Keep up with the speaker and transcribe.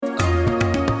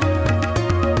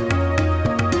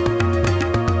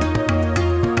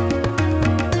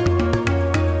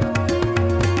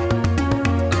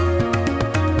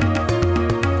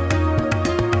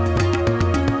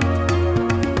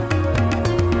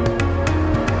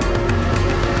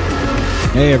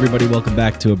Hey everybody, welcome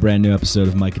back to a brand new episode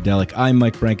of Micadelic. I'm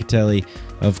Mike Brancatelli,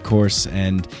 of course,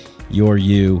 and you're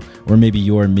you, or maybe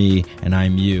you're me, and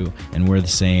I'm you, and we're the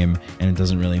same, and it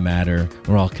doesn't really matter.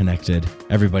 We're all connected.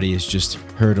 Everybody is just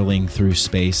hurtling through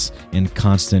space in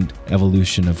constant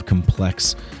evolution of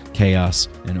complex chaos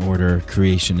and order,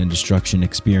 creation and destruction,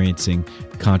 experiencing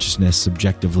consciousness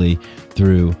subjectively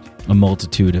through a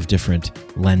multitude of different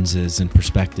lenses and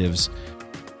perspectives.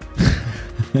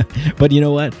 But you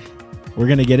know what? We're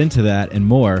going to get into that and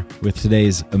more with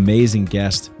today's amazing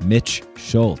guest, Mitch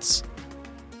Schultz.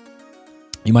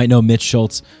 You might know Mitch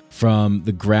Schultz from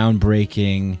the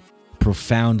groundbreaking,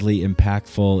 profoundly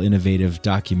impactful, innovative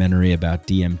documentary about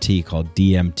DMT called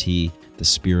DMT, the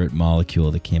Spirit Molecule,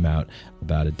 that came out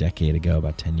about a decade ago,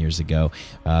 about 10 years ago.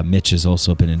 Mitch has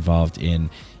also been involved in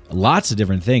lots of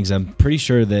different things. I'm pretty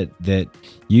sure that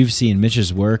you've seen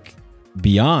Mitch's work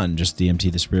beyond just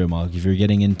DMT, the Spirit Molecule. If you're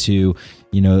getting into,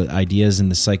 ideas in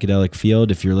the psychedelic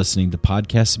field, if you're listening to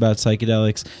podcasts about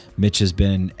psychedelics, Mitch has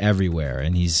been everywhere,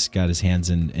 and he's got his hands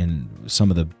in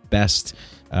some of the best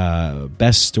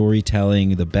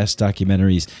storytelling, the best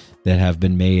documentaries that have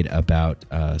been made about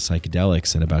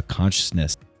psychedelics and about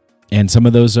consciousness. And some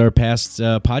of those are past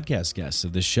podcast guests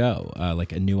of the show,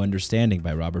 like A New Understanding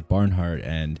by Robert Barnhart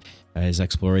and his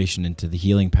exploration into the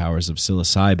healing powers of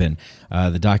psilocybin.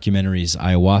 The documentaries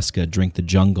Ayahuasca, Drink the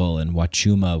Jungle, and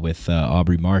Wachuma with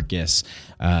Aubrey Marcus.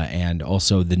 And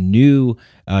also the new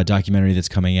documentary that's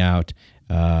coming out.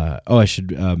 I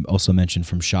should also mention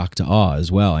From Shock to Awe as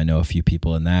well. I know a few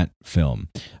people in that film.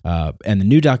 And the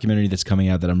new documentary that's coming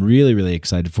out that I'm really, really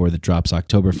excited for, that drops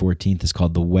October 14th, is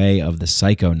called The Way of the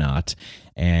Psychonaut.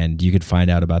 And you can find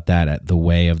out about that at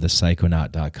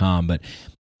thewayofthepsychonaut.com. But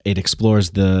it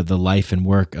explores the life and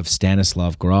work of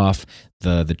Stanislav Grof,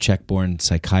 the Czech-born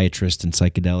psychiatrist and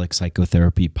psychedelic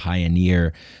psychotherapy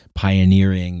pioneering,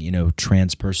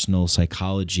 transpersonal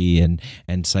psychology and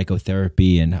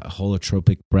psychotherapy and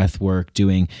holotropic breath work,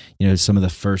 doing, some of the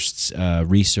first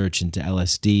research into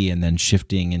LSD, and then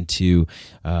shifting into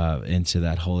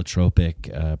that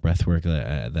holotropic breath work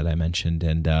that I mentioned.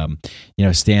 And,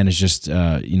 Stan is just,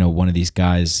 one of these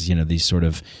guys, these sort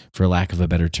of, for lack of a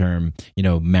better term,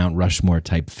 Mount Rushmore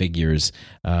type figures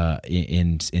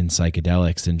in psychedelics,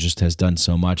 and just has done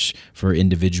so much for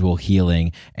individual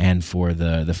healing and for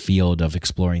the field of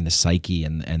exploring the psyche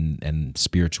and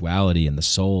spirituality and the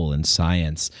soul and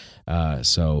science.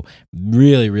 So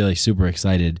really, really super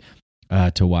excited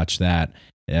to watch that.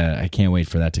 I can't wait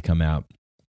for that to come out.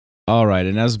 All right,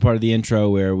 and as a part of the intro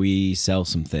where we sell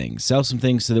some things so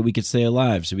that we could stay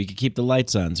alive, so we could keep the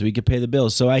lights on, so we could pay the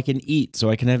bills, so I can eat, so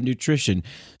I can have nutrition,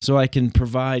 so I can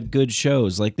provide good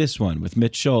shows like this one with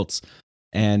Mitch Schultz.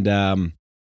 And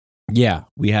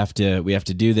we have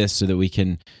to do this so that we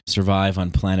can survive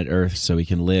on planet Earth, so we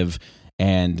can live.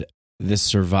 And this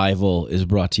survival is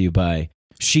brought to you by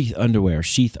Sheath Underwear,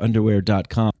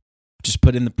 sheathunderwear.com. Just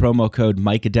put in the promo code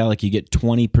Micadelic, you get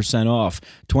 20% off.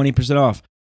 20% off.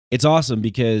 It's awesome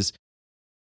because,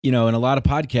 in a lot of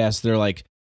podcasts, they're like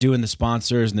doing the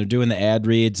sponsors and they're doing the ad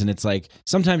reads. And it's like,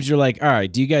 sometimes you're like, all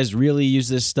right, do you guys really use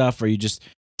this stuff? Or are you just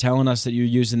telling us that you're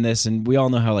using this? And we all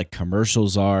know how like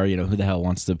commercials are, who the hell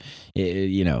wants to,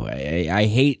 I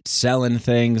hate selling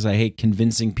things. I hate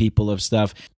convincing people of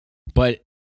stuff, but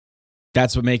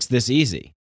that's what makes this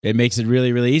easy. It makes it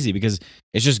really, really easy because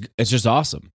it's just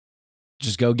awesome.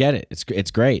 Just go get it.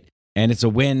 It's great. And it's a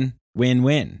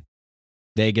win-win-win.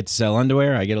 They get to sell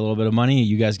underwear. I get a little bit of money.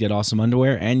 You guys get awesome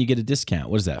underwear, and you get a discount.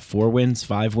 What is that? 4 wins,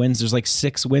 5 wins? There's like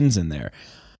 6 wins in there.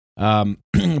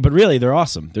 But really, they're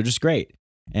awesome. They're just great.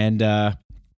 And I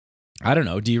don't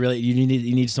know. Do you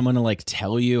need someone to like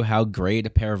tell you how great a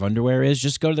pair of underwear is?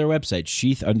 Just go to their website,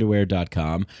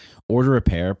 sheathunderwear.com. Order a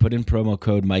pair. Put in promo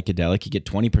code Micadelic. You get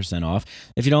 20% off.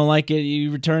 If you don't like it,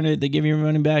 you return it. They give you your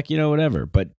money back. Whatever.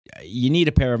 But you need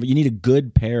a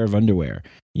good pair of underwear.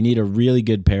 You need a really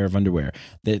good pair of underwear.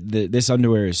 This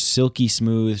underwear is silky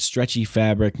smooth, stretchy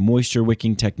fabric, moisture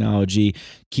wicking technology,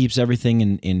 keeps everything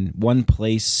in one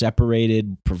place,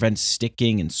 separated, prevents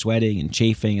sticking and sweating and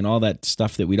chafing and all that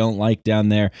stuff that we don't like down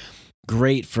there.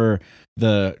 Great for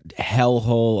the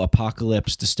hellhole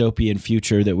apocalypse dystopian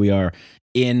future that we are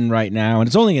in right now. And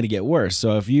it's only going to get worse.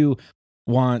 So if you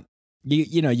want,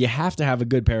 you have to have a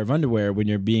good pair of underwear when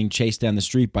you're being chased down the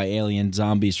street by alien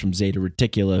zombies from Zeta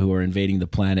Reticula who are invading the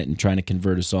planet and trying to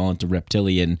convert us all into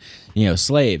reptilian,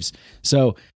 slaves.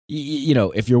 So,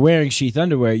 if you're wearing sheath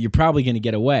underwear, you're probably going to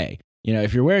get away.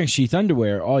 if you're wearing sheath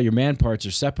underwear, all your man parts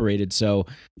are separated, so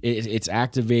it's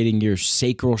activating your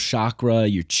sacral chakra.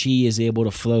 Your chi is able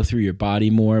to flow through your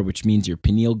body more, which means your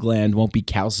pineal gland won't be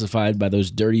calcified by those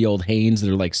dirty old Hanes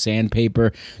that are like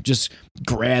sandpaper, just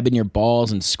grabbing your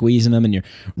balls and squeezing them, and you're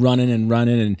running,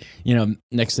 and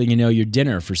next thing you know, you're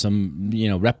dinner for some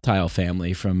reptile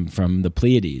family from the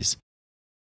Pleiades.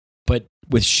 But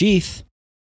with sheath,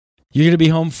 you're going to be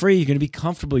home free. You're going to be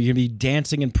comfortable. You're going to be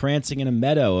dancing and prancing in a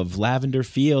meadow of lavender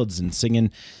fields and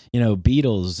singing,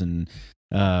 Beatles and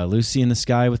Lucy in the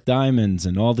Sky with Diamonds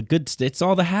and all the good. It's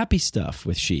all the happy stuff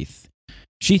with sheath.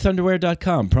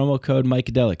 Sheathunderwear.com, promo code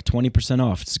Micadelic, 20%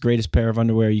 off. It's the greatest pair of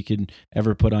underwear you can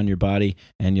ever put on your body,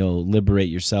 and you'll liberate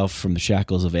yourself from the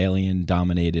shackles of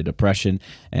alien-dominated oppression,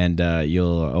 and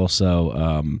you'll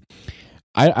also...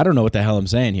 I don't know what the hell I'm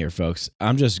saying here, folks.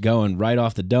 I'm just going right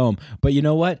off the dome. But you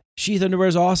know what? Sheath underwear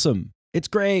is awesome. It's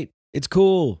great. It's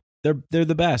cool. They're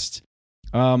the best.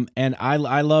 And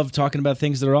I love talking about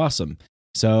things that are awesome.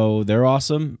 So they're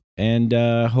awesome. And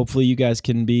hopefully you guys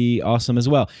can be awesome as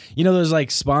well. There's like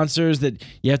sponsors that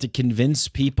you have to convince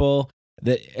people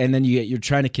that, and then you're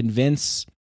trying to convince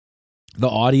the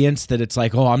audience that it's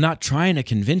like, oh, I'm not trying to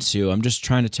convince you. I'm just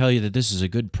trying to tell you that this is a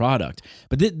good product.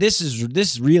 But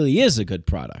this really is a good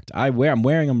product. I'm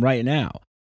wearing them right now.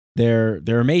 They're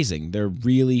amazing. They're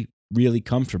really, really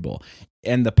comfortable.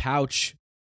 And the pouch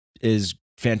is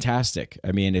fantastic.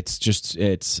 I mean,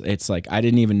 it's like I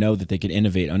didn't even know that they could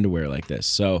innovate underwear like this.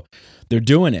 So they're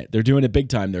doing it. They're doing it big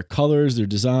time. Their colors, their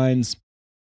designs,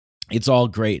 it's all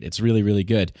great. It's really, really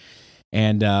good.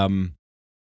 And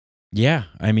yeah,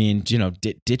 I mean,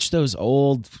 ditch those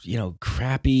old,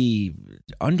 crappy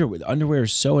underwear. Underwear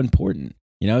is so important.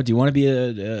 Do you want to be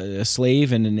a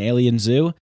slave in an alien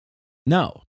zoo?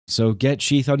 No. So get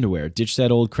sheath underwear. Ditch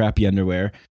that old crappy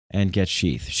underwear and get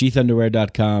sheath.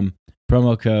 Sheathunderwear.com,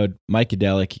 promo code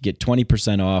Micadelic. You get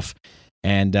 20% off.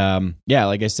 And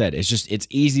like I said, it's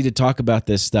easy to talk about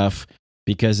this stuff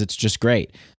because it's just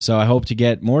great. So I hope to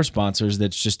get more sponsors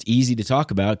that's just easy to talk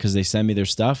about because they send me their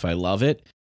stuff. I love it.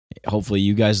 Hopefully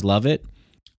you guys love it.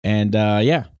 And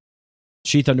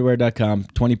sheathunderwear.com,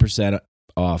 20%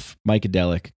 off,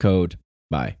 Micadelic, code,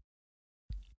 bye.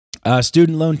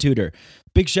 Student Loan Tutor.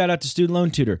 Big shout out to Student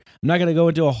Loan Tutor. I'm not going to go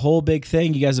into a whole big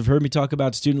thing. You guys have heard me talk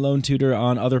about Student Loan Tutor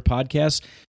on other podcasts.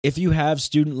 If you have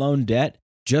student loan debt,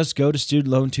 just go to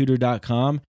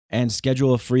studentloantutor.com and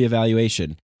schedule a free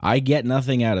evaluation. I get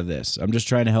nothing out of this. I'm just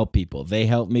trying to help people. They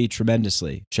help me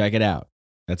tremendously. Check it out.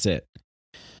 That's it.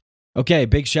 Okay,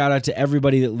 big shout out to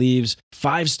everybody that leaves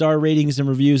 5-star ratings and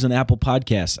reviews on Apple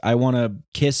Podcasts. I want to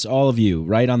kiss all of you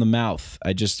right on the mouth.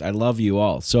 I love you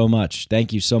all so much.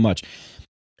 Thank you so much.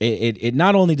 It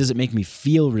not only does it make me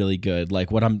feel really good,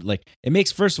 like what I'm like,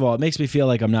 first of all, it makes me feel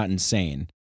like I'm not insane.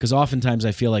 Because oftentimes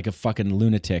I feel like a fucking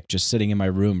lunatic just sitting in my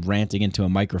room ranting into a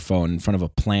microphone in front of a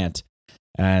plant.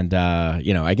 And,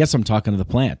 I guess I'm talking to the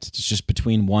plant. It's just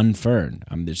between one fern.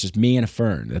 It's just me and a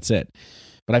fern. That's it.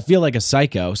 But I feel like a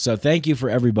psycho. So thank you for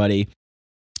everybody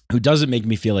who doesn't make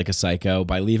me feel like a psycho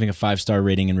by leaving a 5-star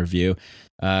rating and review.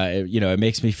 It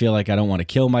makes me feel like I don't want to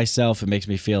kill myself. It makes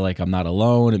me feel like I'm not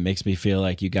alone. It makes me feel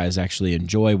like you guys actually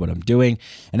enjoy what I'm doing.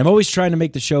 And I'm always trying to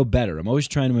make the show better. I'm always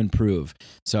trying to improve.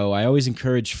 So I always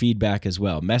encourage feedback as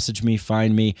well. Message me,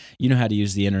 find me. You know how to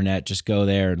use the internet. Just go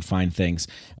there and find things.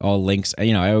 All links.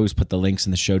 I always put the links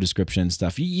in the show description and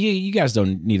stuff. You guys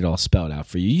don't need it all spelled out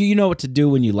for you. You know what to do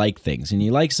when you like things. And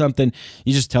you like something,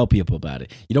 you just tell people about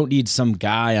it. You don't need some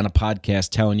guy on a podcast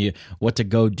telling you what to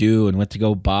go do and what to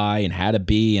go buy and how to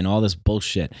be and all this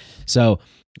bullshit. So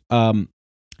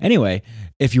anyway,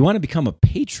 if you want to become a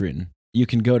patron, you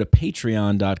can go to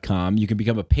patreon.com. You can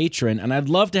become a patron, and I'd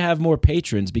love to have more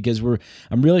patrons because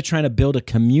I'm really trying to build a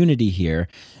community here.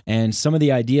 And some of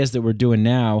the ideas that we're doing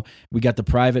now, we got the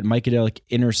private Micadelic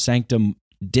Inner Sanctum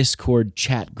Discord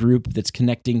chat group that's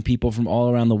connecting people from all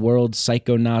around the world,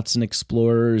 psychonauts and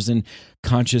explorers and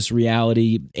conscious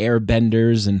reality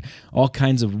airbenders and all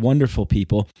kinds of wonderful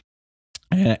people.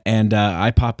 And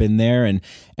I pop in there, and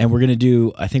we're going to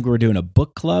do, I think we're doing a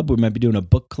book club. We might be doing a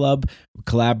book club,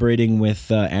 collaborating with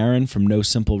Aaron from No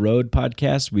Simple Road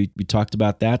podcast. We talked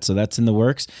about that, so that's in the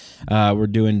works. We're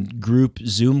doing group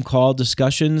Zoom call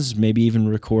discussions, maybe even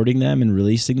recording them and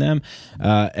releasing them.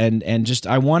 And just,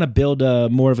 I want to build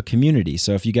more of a community.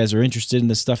 So if you guys are interested in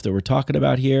the stuff that we're talking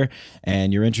about here,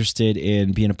 and you're interested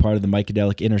in being a part of the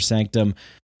Micadelic Inner Sanctum,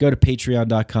 go to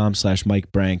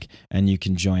patreon.com/Mike Brank and you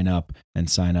can join up and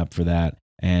sign up for that.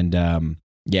 And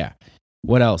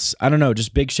what else? I don't know.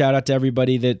 Just big shout out to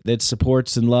everybody that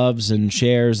supports and loves and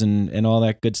shares and all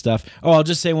that good stuff. Oh, I'll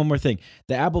just say one more thing.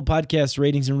 The Apple Podcast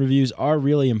ratings and reviews are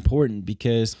really important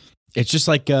because It's just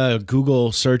like a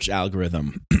Google search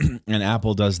algorithm, and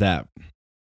Apple does that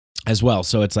as well.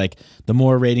 So it's like the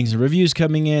more ratings and reviews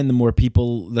coming in, the more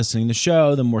people listening to the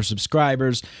show, the more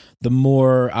subscribers, the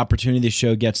more opportunity the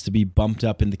show gets to be bumped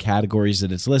up in the categories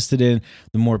that it's listed in,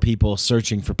 the more people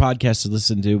searching for podcasts to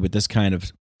listen to with this kind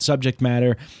of subject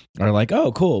matter are like,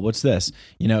 oh, cool, what's this?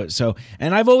 So,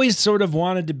 and I've always sort of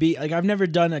wanted to be like, I've never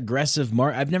done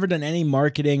I've never done any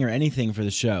marketing or anything for the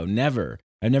show. Never.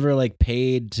 I've never like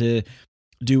paid to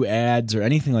do ads or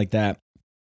anything like that,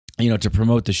 to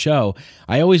promote the show.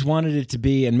 I always wanted it to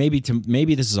be, and maybe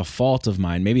this is a fault of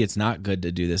mine. Maybe it's not good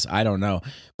to do this. I don't know.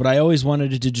 But I always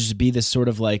wanted it to just be this sort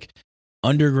of like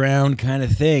underground kind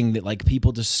of thing that like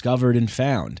people discovered and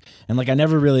found. And like I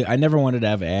never wanted to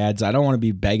have ads. I don't want to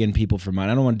be begging people for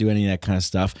money. I don't want to do any of that kind of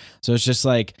stuff. So it's just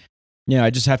like,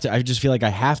 I just feel like I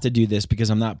have to do this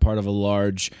because I'm not part of a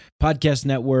large podcast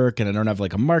network, and I don't have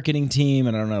like a marketing team,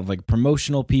 and I don't have like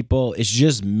promotional people. It's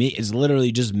just me. It's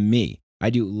literally just me. I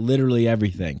do literally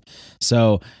everything.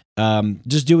 So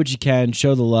just do what you can,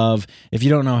 show the love. If you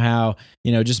don't know how,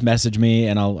 just message me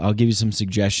and I'll give you some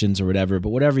suggestions or whatever. But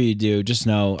whatever you do, just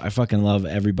know I fucking love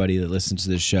everybody that listens to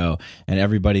this show, and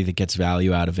everybody that gets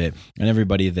value out of it, and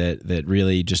everybody that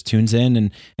really just tunes in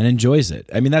and enjoys it.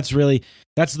 I mean, that's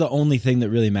the only thing that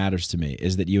really matters to me,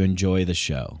 is that you enjoy the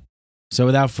show. So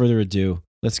without further ado,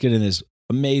 let's get in this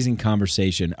amazing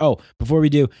conversation. Oh, before we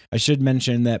do, I should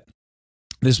mention that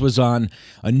this was on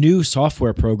a new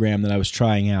software program that I was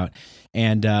trying out,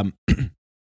 and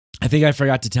I think I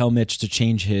forgot to tell Mitch to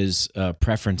change his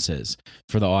preferences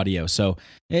for the audio. So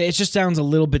it just sounds a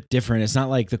little bit different. It's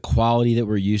not like the quality that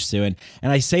we're used to. And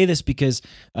I say this because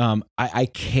I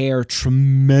care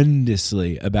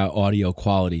tremendously about audio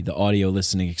quality, the audio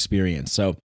listening experience.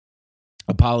 So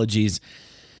apologies.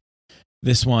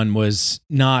 This one was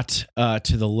not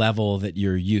to the level that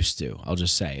you're used to, I'll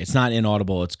just say. It's not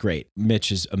inaudible. It's great.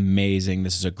 Mitch is amazing.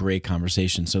 This is a great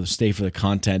conversation, so stay for the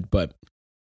content, but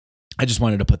I just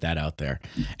wanted to put that out there.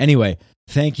 Anyway,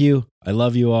 thank you. I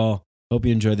love you all. Hope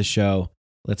you enjoy the show.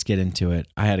 Let's get into it.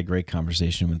 I had a great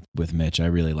conversation with Mitch. I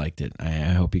really liked it. I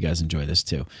hope you guys enjoy this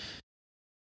too.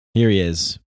 Here he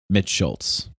is, Mitch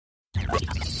Schultz.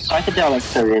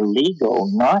 Psychedelics are illegal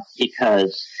not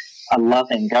because a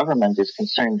loving government is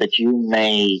concerned that you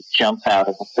may jump out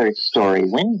of a third-story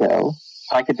window.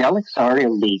 Psychedelics are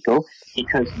illegal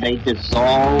because they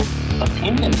dissolve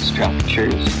opinion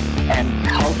structures and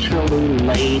culturally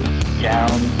laid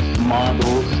down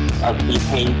models of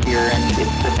behavior and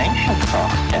information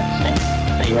processing.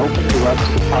 They open you up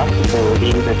to the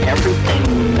possibility that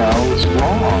everything you know is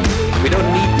wrong. We don't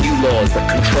need new laws that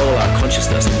control our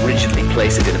consciousness and rigidly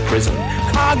place it in a prison.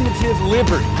 Cognitive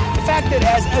liberty. The fact that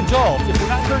as adults, if we're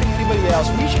not hurting anybody else,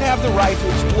 we should have the right to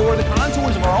explore the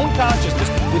contours of our own consciousness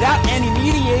without any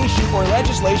mediation or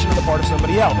legislation on the part of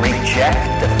somebody else. Reject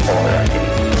authority.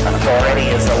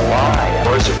 Authority is a lie.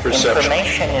 Or is it perception?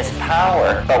 Information is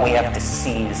power, but we have to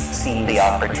seize the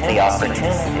opportunity.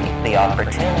 The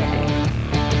opportunity.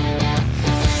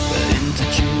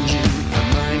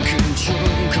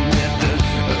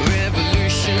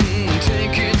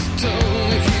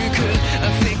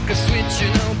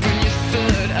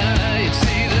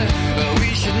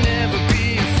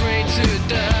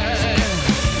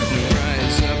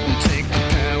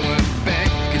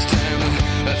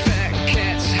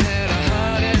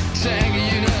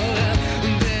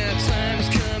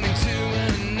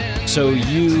 So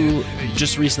you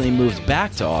just recently moved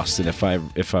back to Austin, if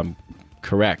I'm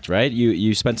correct, right?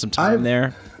 You spent some time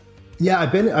there. Yeah,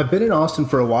 I've been in Austin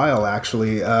for a while,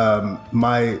 actually.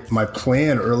 My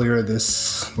plan earlier at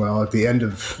the end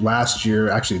of last year,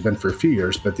 actually it's been for a few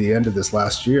years, but the end of this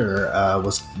last year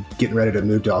was getting ready to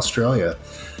move to Australia.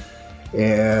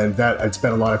 And that I'd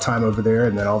spent a lot of time over there,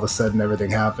 and then all of a sudden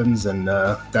everything happens, and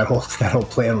that whole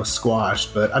plan was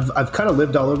squashed. But I've kind of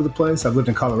lived all over the place. I've lived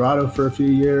in Colorado for a few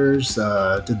years,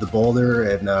 did the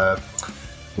Boulder, and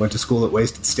went to school at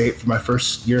Wasted State for my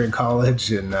first year in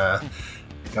college, and that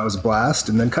was a blast.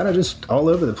 And then kind of just all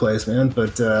over the place, man.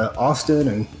 But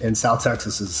Austin and South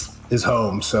Texas is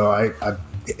home, so I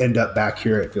end up back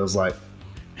here, it feels like.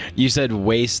 You said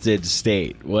Wasted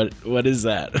State. What is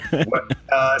that?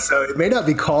 So it may not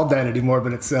be called that anymore,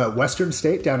 but it's Western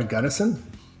State down in Gunnison.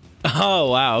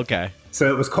 Oh, wow. Okay.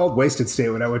 So it was called Wasted State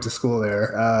when I went to school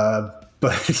there.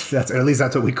 But that's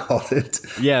what we called it.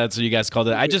 Yeah, that's what you guys called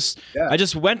it. I just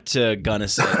went to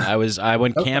Gunnison. I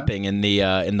went camping in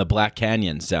the Black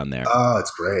Canyons down there. Oh,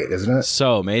 it's great, isn't it?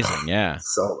 So amazing, yeah.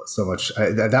 So much.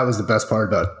 That was the best part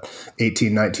about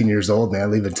 18, 19 years old,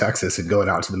 man, leaving Texas and going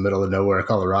out to the middle of nowhere,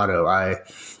 Colorado. I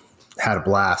had a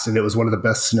blast. And it was one of the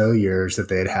best snow years that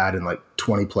they had had in like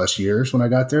 20 plus years when I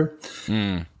got there.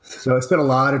 So I spent a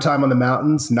lot of time on the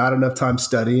mountains, not enough time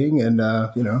studying, and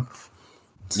so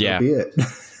be it.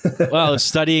 Well,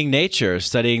 studying nature,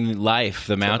 studying life,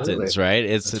 the mountains, right?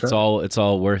 It's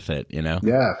all worth it,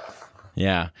 Yeah.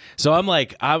 Yeah. So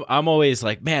I'm always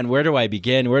like, man, where do I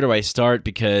begin? Where do I start?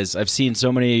 Because I've seen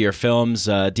so many of your films,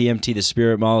 DMT, The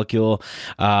Spirit Molecule,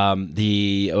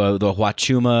 the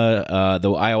Huachuma, the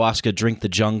Ayahuasca, Drink the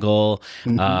Jungle.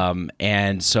 And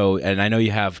I know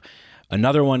you have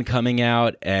another one coming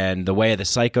out, and The Way of the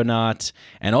Psychonaut,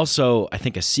 and also I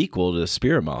think a sequel to The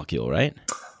Spirit Molecule, right?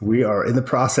 We are in the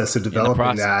process of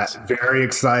developing that. Very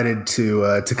excited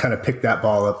to kind of pick that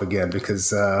ball up again,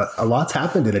 because a lot's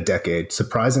happened in a decade.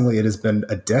 Surprisingly, it has been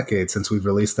a decade since we've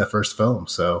released that first film.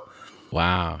 So,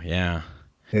 wow, yeah,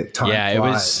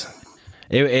 flies.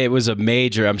 It was a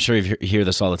major. I'm sure you hear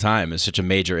this all the time. It's such a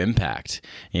major impact,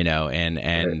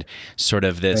 and sort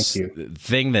of this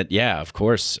thing that, of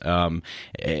course, I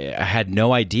had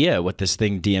no idea what this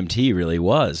thing DMT really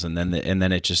was, and then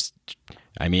it just,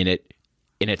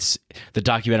 the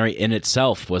documentary in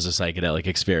itself was a psychedelic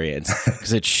experience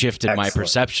because it shifted my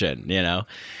perception,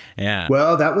 Yeah.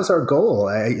 Well, that was our goal.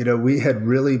 We had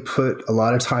really put a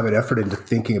lot of time and effort into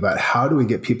thinking about how do we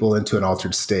get people into an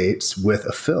altered state with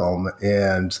a film,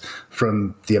 and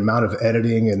from the amount of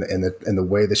editing and the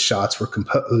way the shots were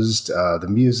composed, the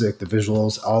music, the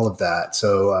visuals, all of that.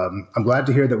 So I'm glad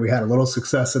to hear that we had a little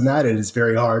success in that. It is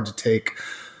very hard to take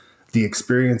the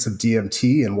experience of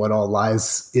DMT and what all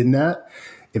lies in that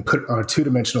and put it on a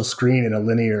two-dimensional screen in a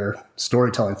linear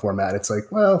storytelling format. It's like,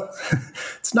 well,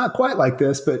 it's not quite like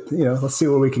this, but let's see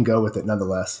where we can go with it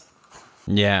nonetheless.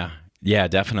 Yeah,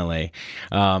 definitely.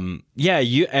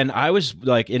 You and I was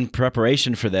like, in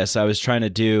preparation for this, I was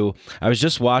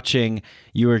just watching,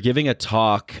 you were giving a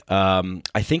talk,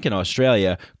 I think in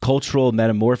Australia, Cultural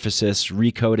Metamorphosis,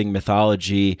 Recoding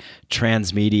Mythology,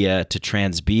 Transmedia to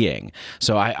Transbeing.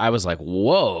 So I was like,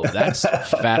 whoa, that's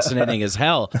fascinating as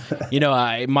hell.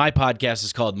 My podcast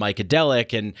is called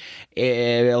Mycadelic, and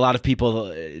a lot of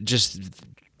people just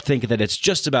think that it's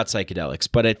just about psychedelics,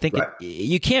 but I think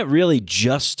you can't really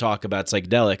just talk about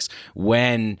psychedelics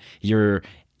when you're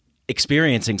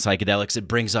experiencing psychedelics. It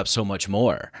brings up so much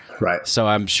more. Right. So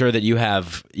I'm sure that you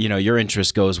have, your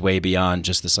interest goes way beyond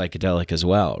just the psychedelic as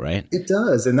well, right? It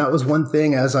does. And that was one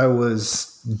thing as I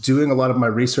was doing a lot of my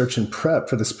research and prep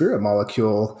for The Spirit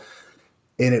Molecule,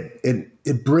 and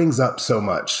it brings up so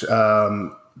much.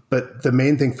 But the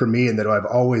main thing for me, and that I've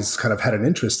always kind of had an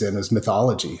interest in, is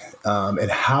mythology,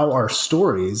 and how our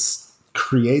stories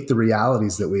create the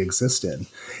realities that we exist in,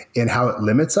 and how it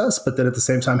limits us, but then at the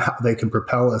same time, how they can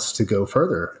propel us to go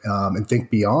further and think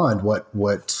beyond what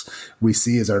we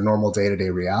see as our normal day-to-day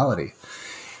reality.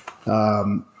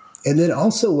 And then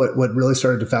also what really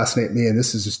started to fascinate me, and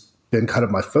this has just been kind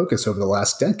of my focus over the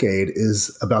last decade,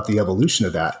 is about the evolution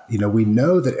of that. We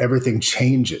know that everything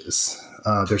changes.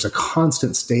 There's a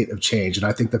constant state of change. And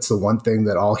I think that's the one thing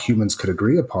that all humans could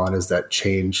agree upon, is that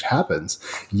change happens.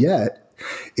 Yet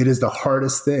it is the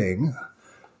hardest thing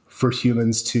for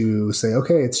humans to say,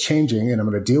 okay, it's changing and I'm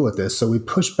going to deal with this. So we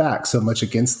push back so much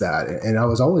against that. And I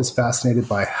was always fascinated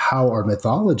by how our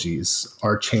mythologies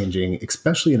are changing,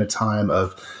 especially in a time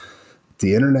of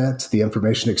the internet, the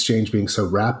information exchange being so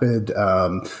rapid,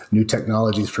 new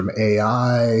technologies from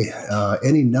AI,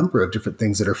 any number of different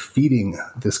things that are feeding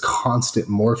this constant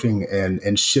morphing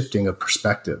and shifting of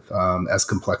perspective as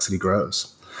complexity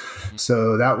grows.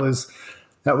 So that was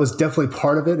definitely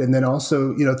part of it. And then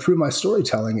also, through my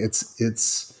storytelling,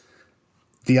 it's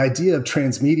the idea of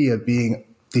transmedia being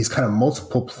these kind of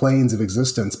multiple planes of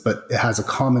existence, but it has a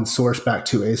common source back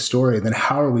to a story. And then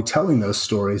how are we telling those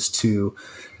stories to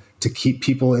keep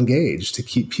people engaged, to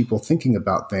keep people thinking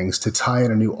about things, to tie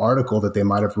in a new article that they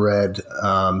might have read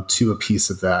to a piece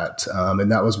of that.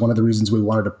 And that was one of the reasons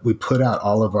we put out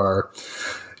all of our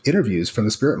interviews from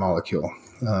The Spirit Molecule.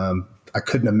 I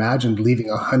couldn't imagine leaving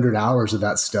 100 hours of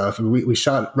that stuff. We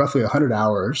shot roughly 100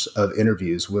 hours of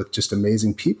interviews with just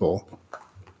amazing people,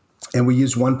 and we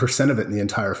used 1% of it in the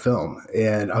entire film.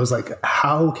 And I was like,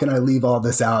 how can I leave all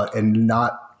this out and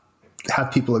not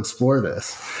have people explore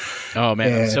this? Oh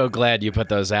man, I'm so glad you put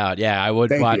those out. Yeah, I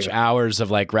would watch hours of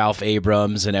like Ralph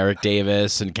Abrams and Eric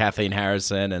Davis and Kathleen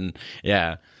Harrison, and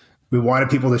yeah. We wanted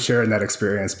people to share in that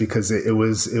experience because it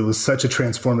was such a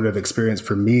transformative experience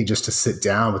for me just to sit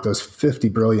down with those 50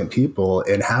 brilliant people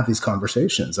and have these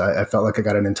conversations. I felt like I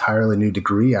got an entirely new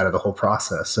degree out of the whole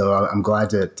process. So I'm glad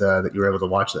that you were able to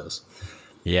watch those.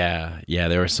 Yeah,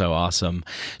 they were so awesome.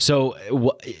 So,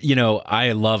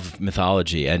 I love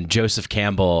mythology, and Joseph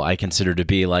Campbell I consider to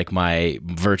be like my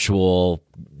virtual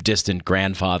distant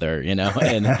grandfather, in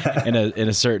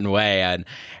a certain way.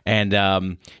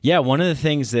 One of the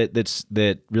things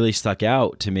that really stuck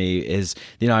out to me is,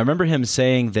 I remember him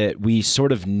saying that we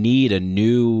sort of need a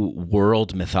new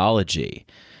world mythology.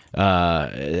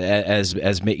 As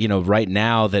right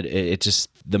now that it just,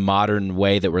 the modern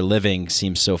way that we're living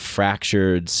seems so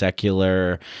fractured,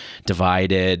 secular,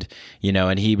 divided,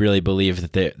 and he really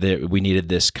believed that we needed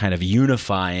this kind of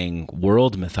unifying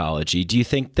world mythology. Do you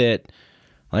think that,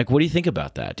 what do you think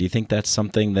about that? Do you think that's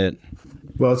something that...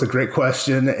 Well, it's a great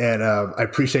question, and I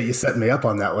appreciate you setting me up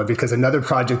on that one, because another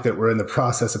project that we're in the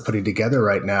process of putting together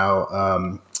right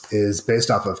now is based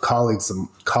off of colleagues'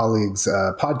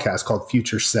 podcast called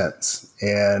Future Sense.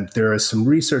 And there is some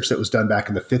research that was done back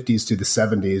in the 50s to the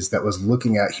 70s that was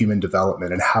looking at human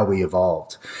development and how we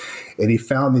evolved. And he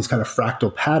found these kind of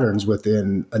fractal patterns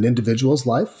within an individual's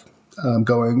life,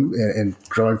 going and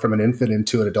growing from an infant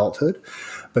into an adulthood,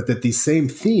 but that these same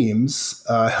themes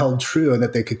held true and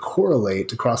that they could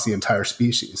correlate across the entire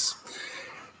species.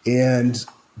 And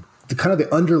the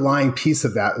underlying piece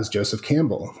of that was Joseph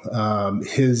Campbell,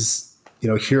 his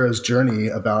hero's journey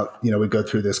about, we go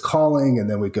through this calling, and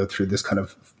then we go through this kind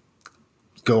of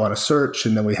go on a search,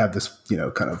 and then we have this,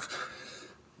 kind of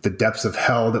the depths of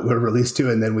hell that we're released to,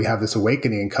 and then we have this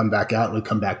awakening and come back out, and we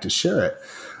come back to share it.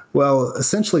 Well,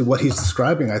 essentially what he's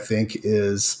describing, I think,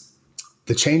 is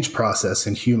the change process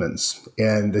in humans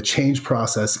and the change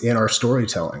process in our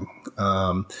storytelling.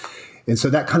 And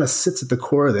so that kind of sits at the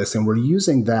core of this. And we're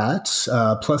using that,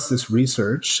 plus this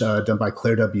research done by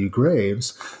Claire W.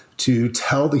 Graves, to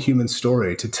tell the human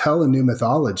story, to tell a new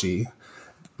mythology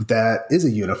that is a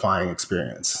unifying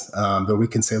experience. That we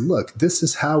can say, look, this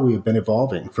is how we've been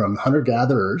evolving from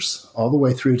hunter-gatherers all the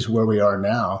way through to where we are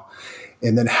now.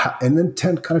 And then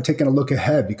kind of taking a look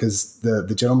ahead, because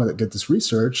the gentleman that did this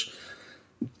research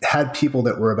had people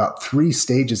that were about 3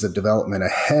 stages of development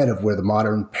ahead of where the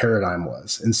modern paradigm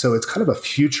was. And so it's kind of a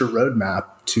future roadmap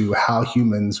to how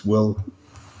humans what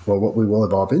we will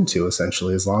evolve into,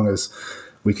 essentially, as long as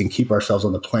we can keep ourselves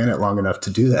on the planet long enough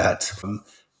to do that,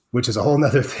 which is a whole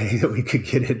nother thing that we could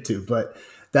get into. But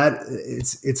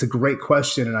it's a great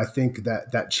question. And I think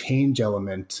that change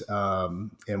element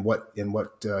and what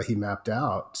he mapped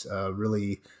out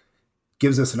really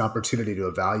gives us an opportunity to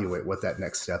evaluate what that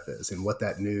next step is and what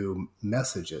that new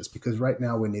message is, because right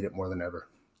now we need it more than ever.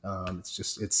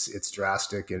 It's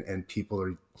drastic, and people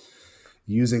are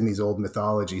using these old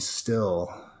mythologies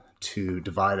still to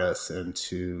divide us and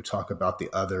to talk about the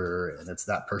other, and it's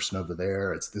that person over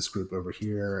there, it's this group over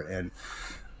here, and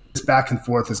this back and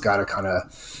forth has got to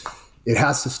it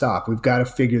has to stop. We've got to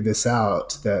figure this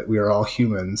out, that we are all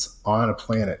humans on a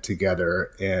planet together,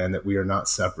 and that we are not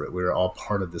separate. We are all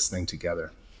part of this thing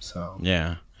together. So,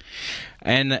 yeah.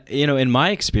 And, in my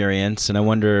experience, and I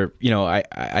wonder,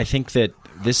 I think that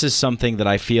this is something that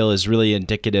I feel is really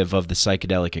indicative of the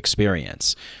psychedelic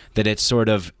experience, that it's sort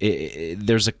of,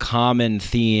 there's a common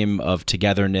theme of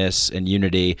togetherness and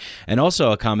unity, and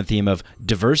also a common theme of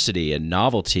diversity and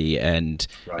novelty and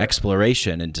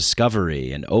exploration and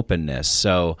discovery and openness.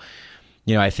 So,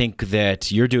 I think that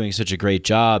you're doing such a great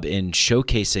job in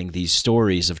showcasing these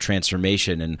stories of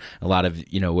transformation, and a lot of,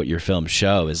 what your films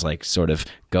show is like sort of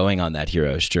going on that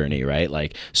hero's journey, right?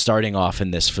 Like starting off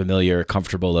in this familiar,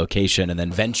 comfortable location and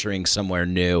then venturing somewhere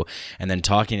new, and then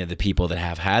talking to the people that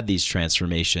have had these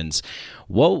transformations.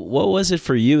 What was it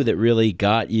for you that really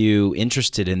got you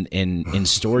interested in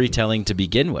storytelling to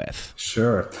begin with?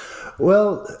 Sure.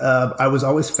 Well, I was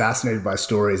always fascinated by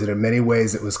stories, and in many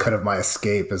ways it was kind of my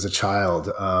escape as a child,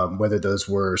 whether those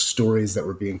were stories that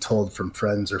were being told from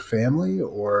friends or family,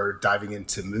 or diving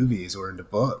into movies or into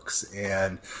books.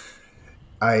 And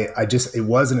it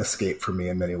was an escape for me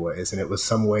in many ways, and it was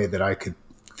some way that I could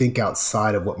think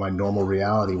outside of what my normal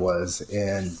reality was.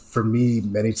 And for me,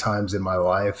 many times in my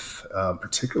life,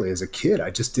 particularly as a kid,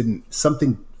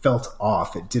 something felt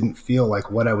off. It didn't feel like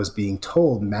what I was being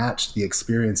told matched the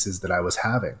experiences that I was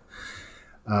having.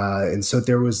 And so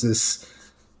there was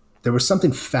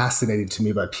something fascinating to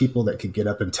me by people that could get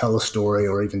up and tell a story,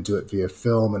 or even do it via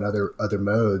film and other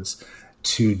modes,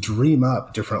 to dream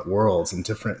up different worlds and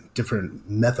different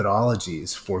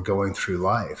methodologies for going through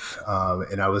life.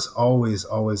 And I was always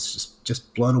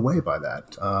just blown away by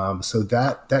that. So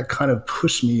that kind of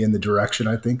pushed me in the direction,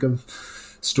 I think, of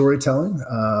storytelling.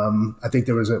 I think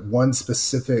there was one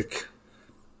specific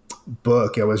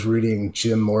book. I was reading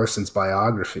Jim Morrison's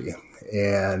biography,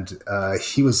 and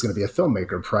he was going to be a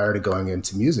filmmaker prior to going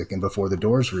into music and before the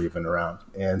Doors were even around.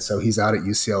 And so he's out at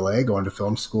UCLA going to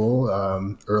film school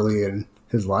early in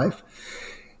his life,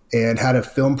 and had a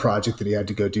film project that he had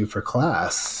to go do for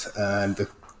class. And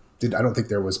I don't think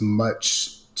there was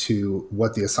much to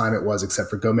what the assignment was except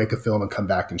for go make a film and come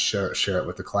back and share it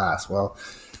with the class. Well,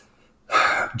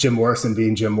 Jim Morrison,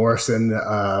 being Jim Morrison,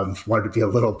 wanted to be a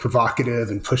little provocative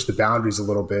and push the boundaries a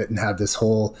little bit, and had this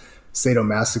whole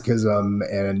sadomasochism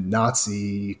and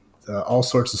Nazi, all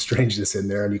sorts of strangeness in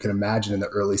there. And you can imagine in the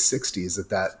early 60s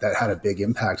that had a big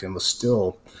impact and was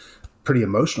still pretty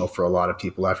emotional for a lot of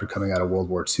people after coming out of World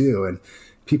War II. And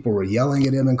people were yelling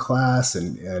at him in class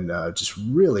and just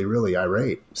really, really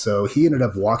irate. So he ended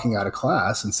up walking out of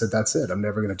class and said, that's it, I'm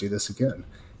never going to do this again.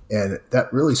 And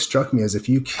that really struck me as if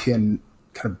you can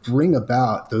kind of bring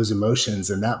about those emotions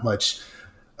and that much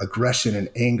aggression and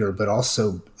anger, but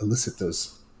also elicit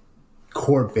those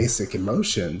core basic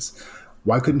emotions,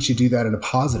 why couldn't you do that in a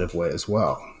positive way as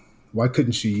well? Why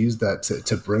couldn't you use that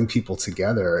to bring people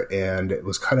together? And it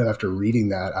was kind of after reading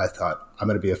that, I thought, I'm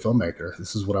going to be a filmmaker.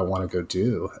 This is what I want to go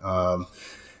do.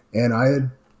 And I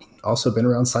had also been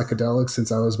around psychedelics since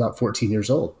I was about 14 years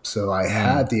old. So I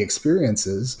had the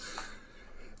experiences.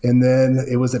 And then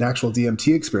it was an actual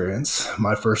DMT experience,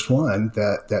 my first one,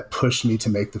 that pushed me to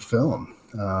make the film.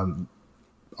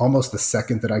 Almost the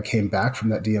second that I came back from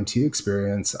that DMT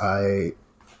experience, I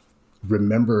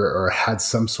remember or had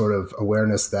some sort of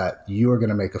awareness that you are going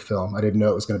to make a film. I didn't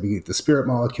know it was going to be the Spirit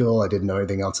Molecule. I didn't know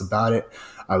anything else about it.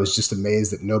 I was just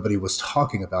amazed that nobody was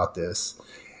talking about this,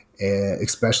 and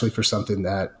especially for something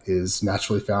that is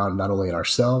naturally found not only in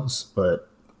ourselves, but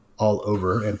all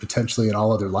over and potentially in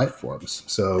all other life forms.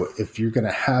 So if you're going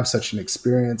to have such an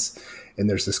experience and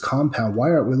there's this compound, why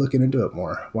aren't we looking into it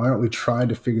more? Why aren't we trying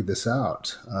to figure this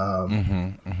out?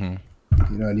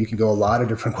 You know, and you can go a lot of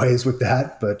different ways with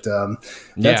that, but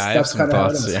that's kind of how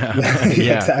it is.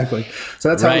 Yeah, exactly. So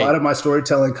that's how a lot of my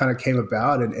storytelling kind of came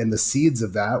about, and the seeds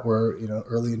of that were, you know,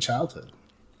 early in childhood.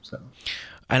 So.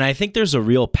 And I think there's a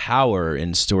real power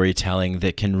in storytelling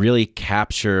that can really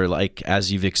capture, like,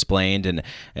 as you've explained and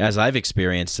as I've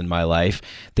experienced in my life,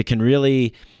 that can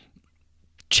really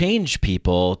change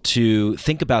people to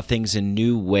think about things in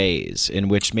new ways in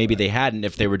which maybe they hadn't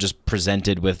if they were just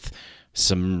presented with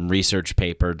some research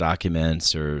paper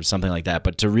documents or something like that.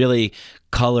 But to really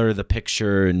color the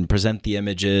picture and present the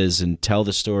images and tell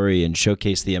the story and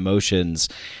showcase the emotions,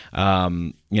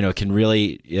 you know, can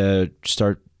really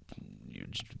start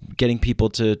getting people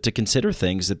to consider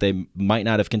things that they might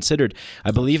not have considered.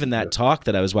 I believe in that talk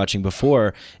that I was watching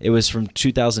before, it was from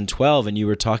 2012, and you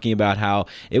were talking about how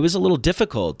it was a little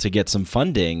difficult to get some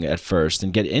funding at first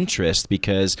and get interest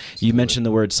because you mentioned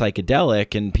the word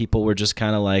psychedelic and people were just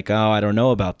kind of like, oh, I don't know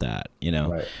about that, you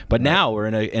know. Right. But now we're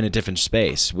in a different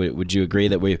space. Would you agree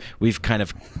that we've kind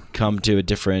of come to a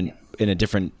different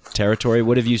territory?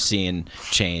 What have you seen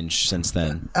change since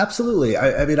then? Absolutely.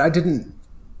 I mean, I didn't.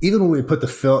 Even when we put the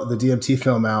DMT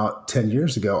film out 10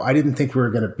 years ago, I didn't think we were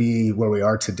going to be where we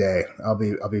are today. I'll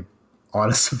be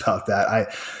honest about that.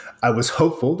 I was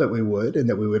hopeful that we would, and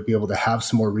that we would be able to have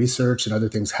some more research and other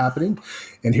things happening.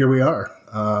 And here we are.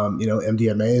 You know,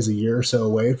 MDMA is a year or so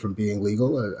away from being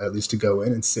legal, at least to go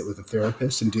in and sit with a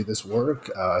therapist and do this work.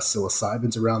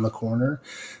 Psilocybin's around the corner.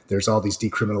 There's all these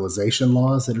decriminalization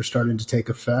laws that are starting to take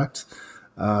effect.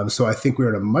 So I think we're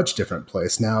in a much different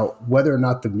place now. Whether or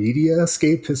not the media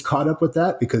scape has caught up with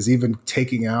that, because even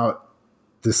taking out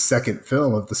the second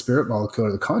film of the Spirit Molecule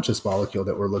or the Conscious Molecule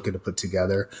that we're looking to put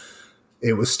together,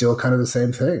 it was still kind of the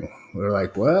same thing. We're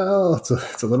like, well,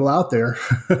 it's a little out there.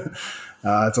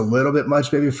 It's a little bit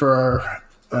much maybe for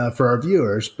our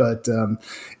viewers, but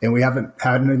and we haven't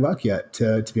had any luck yet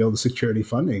to be able to secure any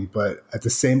funding. But at the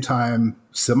same time,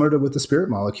 similar to with the Spirit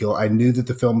Molecule, I knew that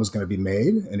the film was going to be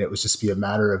made, and it was just be a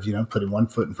matter of, you know, putting one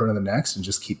foot in front of the next and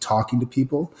just keep talking to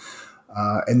people,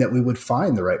 and that we would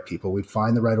find the right people, we'd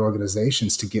find the right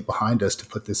organizations to get behind us to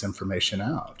put this information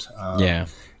out.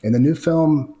 In the new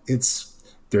film,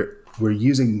 we're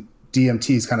using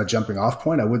DMT is kind of jumping off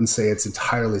point. I wouldn't say it's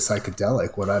entirely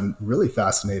psychedelic. What I'm really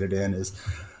fascinated in is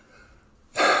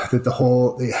that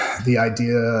the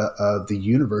idea of the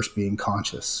universe being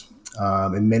conscious.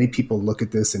 And many people look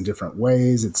at this in different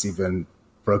ways. It's even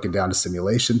broken down to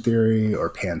simulation theory or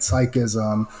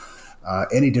panpsychism,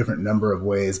 any different number of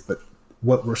ways. But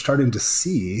what we're starting to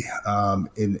see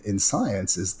in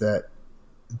science is that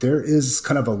there is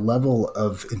kind of a level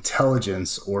of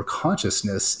intelligence or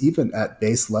consciousness, even at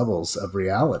base levels of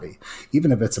reality,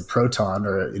 even if it's a proton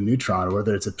or a neutron, or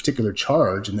whether it's a particular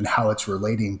charge and then how it's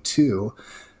relating to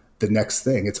the next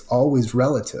thing. It's always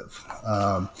relative.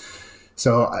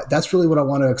 So that's really what I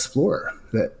want to explore,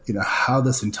 that, how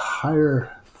this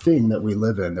entire thing that we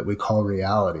live in, that we call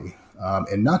reality,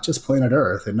 and not just planet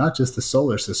Earth and not just the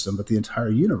solar system, but the entire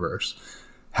universe,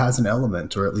 has an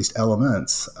element, or at least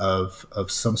elements of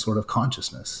some sort of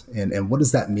consciousness. And what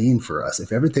does that mean for us?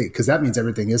 If everything, because that means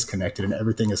everything is connected and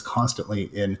everything is constantly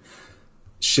in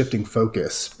shifting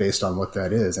focus based on what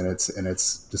that is. And it's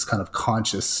this kind of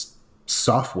conscious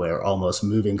software almost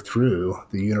moving through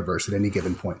the universe at any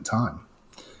given point in time.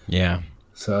 Yeah.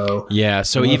 So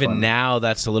even now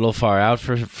that's a little far out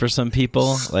for some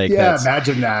people. Like,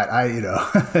 imagine that. I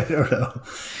don't know.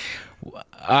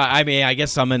 I mean, I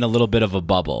guess I'm in a little bit of a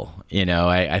bubble.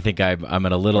 I think I'm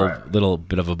in a little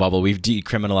bit of a bubble. We've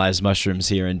decriminalized mushrooms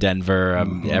here in Denver.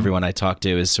 Everyone I talk to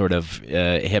is sort of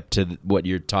hip to what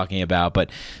you're talking about,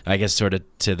 but I guess sort of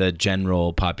to the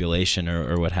general population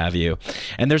or what have you.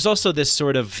 And there's also this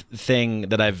sort of thing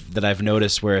that I've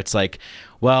noticed where it's like,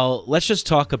 well, let's just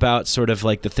talk about sort of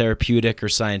like the therapeutic or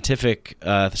scientific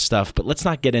stuff, but let's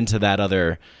not get into that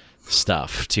other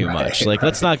stuff too much. Like,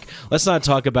 let's not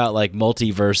talk about like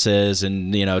multiverses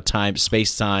and time,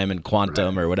 space time and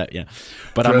quantum or whatever.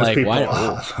 But I'm like,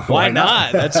 why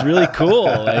not? That's really cool.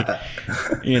 Like,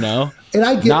 And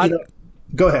I get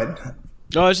go ahead.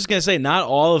 No, I was just going to say, not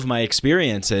all of my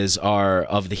experiences are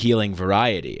of the healing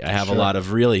variety. I have a lot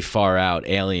of really far out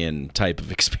alien type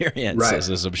of experiences,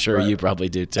 as I'm sure you probably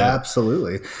do too.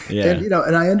 Absolutely. Yeah.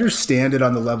 And I understand it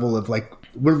on the level of like,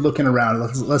 we're looking around.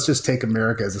 Let's just take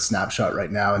America as a snapshot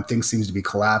right now, and things seems to be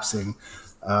collapsing.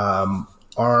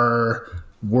 Our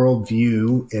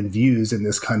worldview and views in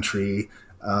this country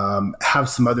have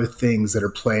some other things that are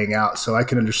playing out. So I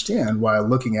can understand why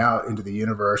looking out into the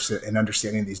universe and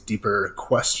understanding these deeper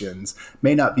questions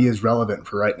may not be as relevant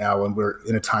for right now when we're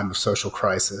in a time of social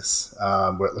crisis,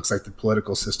 where it looks like the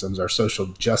political systems, our social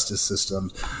justice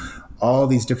systems, all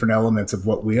these different elements of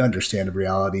what we understand of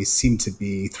reality seem to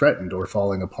be threatened or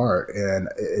falling apart. And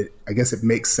I guess it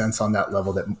makes sense on that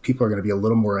level that people are going to be a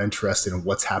little more interested in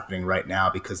what's happening right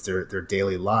now because their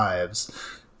daily lives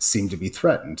seem to be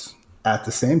threatened. At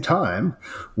the same time,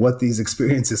 what these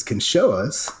experiences can show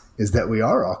us is that we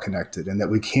are all connected and that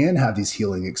we can have these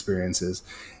healing experiences.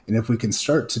 And if we can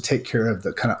start to take care of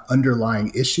the kind of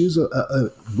underlying issues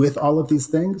with all of these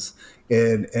things,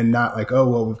 and not like, oh,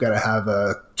 well, we've got to have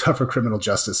a tougher criminal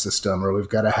justice system, or we've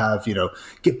got to have,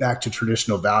 get back to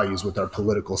traditional values with our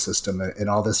political system and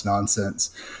all this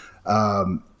nonsense.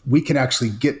 We can actually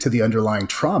get to the underlying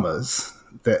traumas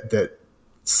that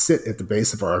sit at the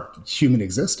base of our human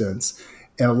existence.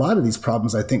 And a lot of these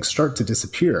problems, I think, start to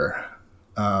disappear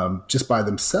just by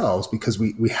themselves because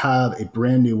we have a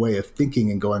brand new way of thinking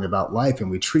and going about life,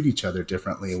 and we treat each other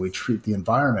differently, and we treat the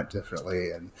environment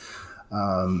differently. And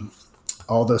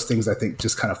all those things, I think,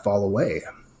 just kind of fall away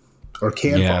or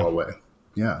can fall away.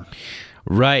 Yeah.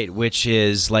 Right, which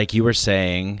is, like you were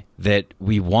saying, that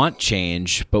we want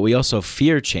change, but we also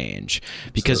fear change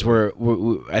because the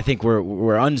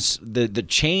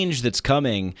change that's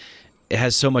coming, it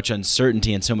has so much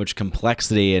uncertainty and so much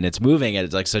complexity, and it's moving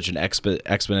at like such an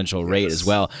exponential rate as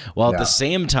well. While at the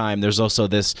same time, there's also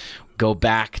this go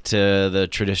back to the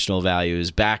traditional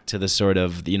values, back to the sort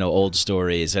of old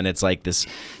stories, and it's like this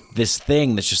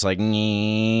thing that's just like,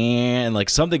 and like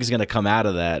something's going to come out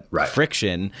of that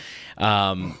friction.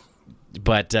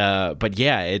 But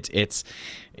yeah,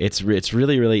 it's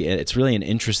really an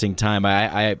interesting time.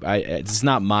 It's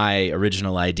not my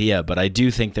original idea, but I do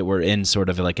think that we're in sort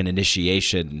of like an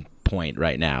initiation point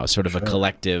right now, sort of a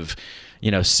collective,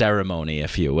 ceremony,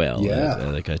 if you will,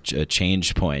 like a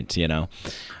change point,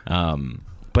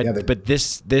 But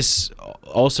this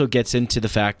also gets into the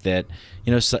fact that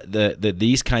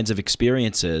these kinds of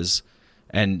experiences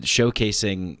and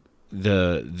showcasing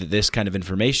this kind of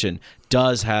information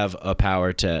does have a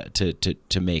power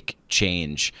to make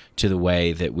change to the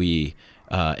way that we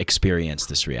experience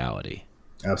this reality.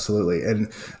 Absolutely. And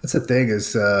that's the thing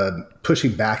is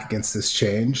pushing back against this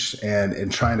change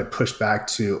and trying to push back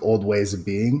to old ways of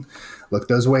being. Look,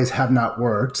 those ways have not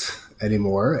worked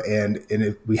anymore. And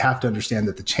we have to understand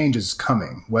that the change is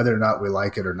coming, whether or not we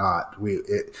like it or not,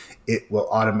 it will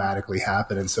automatically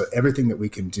happen. And so everything that we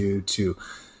can do to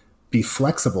be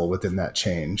flexible within that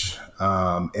change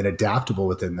and adaptable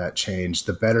within that change,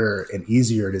 the better and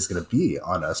easier it is going to be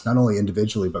on us, not only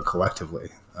individually, but collectively.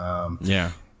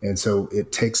 And so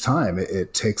it takes time.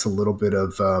 It takes a little bit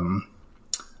of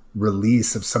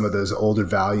release of some of those older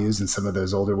values and some of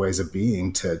those older ways of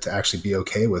being to actually be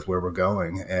okay with where we're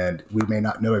going. And we may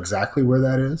not know exactly where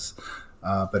that is,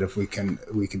 but if we can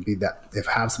be that, if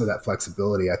have some of that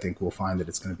flexibility, I think we'll find that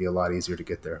it's going to be a lot easier to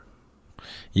get there.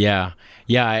 Yeah.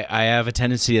 I have a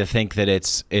tendency to think that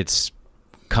it's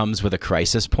comes with a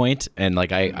crisis point, and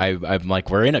like I'm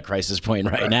like, we're in a crisis point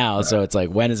right now, so it's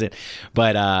like, when is it?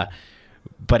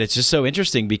 But it's just so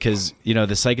interesting because, you know,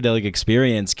 the psychedelic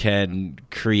experience can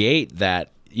create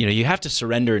that. You know, you have to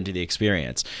surrender into the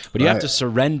experience, but you have to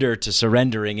surrender to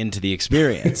surrendering into the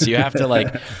experience. You have to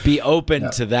like be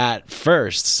open to that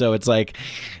first. So it's like,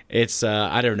 it's,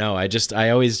 I don't know. I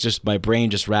always just, my brain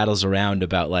just rattles around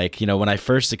about like, you know, when I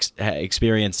first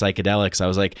experienced psychedelics, I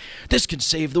was like, this could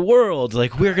save the world.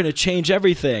 Like, we're going to change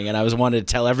everything. And I wanted to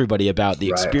tell everybody about the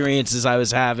experiences I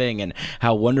was having and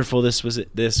how wonderful this was.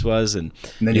 And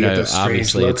then you get those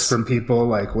strange looks from people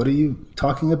like, what are you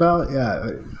talking about? Yeah.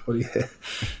 What do you,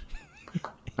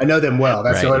 I know them well.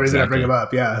 That's the only reason I bring them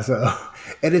up. Yeah. So,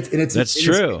 and it's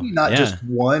true. Not just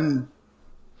one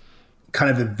kind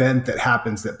of event that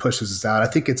happens that pushes us out. I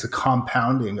think it's a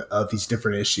compounding of these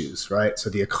different issues, right? So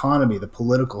the economy, the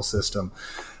political system,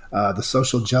 the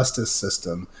social justice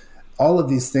system, all of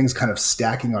these things kind of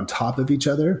stacking on top of each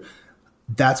other.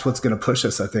 That's what's going to push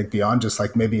us, I think, beyond just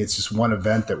like, maybe it's just one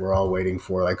event that we're all waiting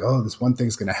for. Like, oh, this one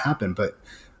thing's going to happen, but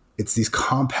it's these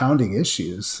compounding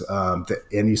issues.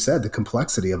 And you said the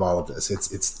complexity of all of this.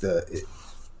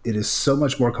 It is so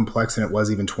much more complex than it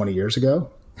was even 20 years ago.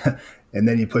 And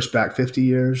then you push back 50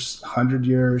 years, 100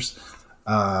 years,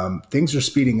 things are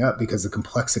speeding up because the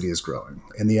complexity is growing,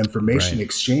 and the information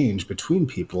exchange between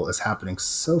people is happening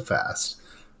so fast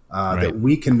that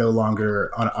we can no longer,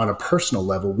 on a personal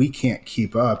level, we can't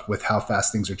keep up with how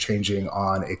fast things are changing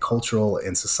on a cultural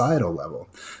and societal level.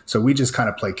 So we just kind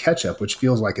of play catch up, which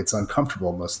feels like it's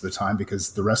uncomfortable most of the time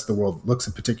because the rest of the world looks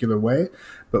a particular way,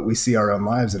 but we see our own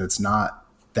lives and it's not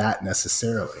that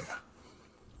necessarily.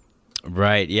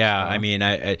 Right. Yeah. I mean,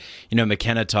 I you know,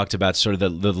 McKenna talked about sort of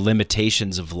the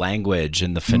limitations of language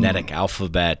and the phonetic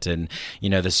alphabet, and, you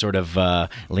know, the sort of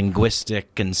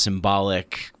linguistic and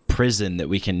symbolic prison that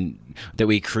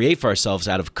we create for ourselves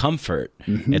out of comfort.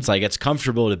 It's like, it's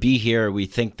comfortable to be here. We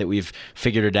think that we've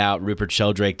figured it out. Rupert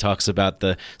Sheldrake talks about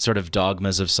the sort of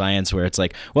dogmas of science where it's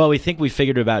like, well, we think we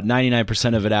figured about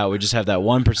 99% of it out. We just have that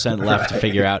 1% left to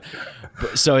figure out.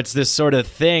 So it's this sort of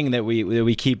thing that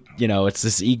we keep, you know, it's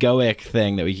this egoic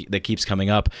thing that keeps coming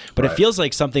up, but it feels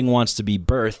like something wants to be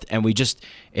birthed, and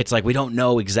it's like we don't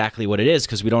know exactly what it is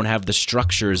because we don't have the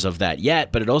structures of that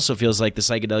yet, but it also feels like the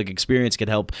psychedelic experience could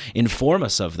help inform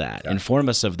us of that, inform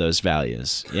us of those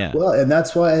values. Yeah. Well, and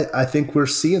that's why I think we're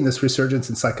seeing this resurgence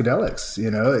in psychedelics.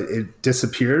 You know, it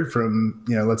disappeared from,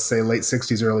 you know, let's say late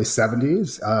 60s, early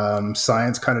 70s.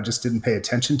 Science kind of just didn't pay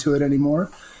attention to it anymore.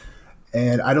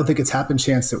 And I don't think it's happen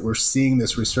chance that we're seeing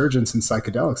this resurgence in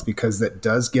psychedelics, because that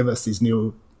does give us these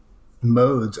new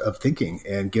modes of thinking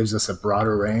and gives us a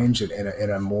broader range and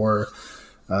a more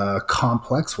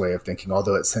complex way of thinking,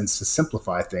 although it tends to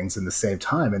simplify things in the same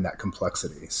time in that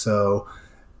complexity. So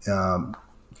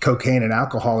cocaine and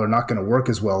alcohol are not going to work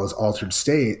as well as altered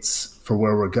states for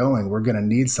where we're going. We're going to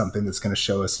need something that's going to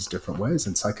show us these different ways,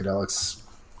 and psychedelics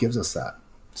gives us that.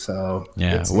 So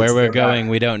where we're going,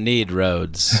 we don't need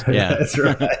roads. Yeah, that's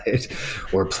right.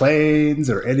 Or planes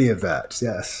or any of that.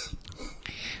 Yes.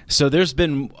 So there's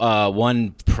been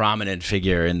one prominent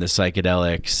figure in the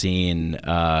psychedelic scene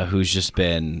who's just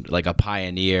been like a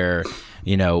pioneer,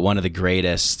 you know, one of the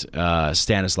greatest,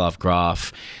 Stanislav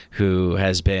Grof, who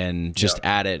has been just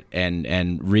at it and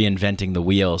reinventing the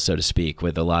wheel, so to speak,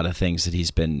 with a lot of things that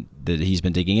he's been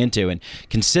digging into, and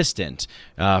consistent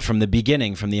from the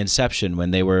beginning, from the inception,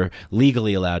 when they were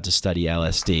legally allowed to study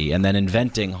LSD, and then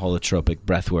inventing holotropic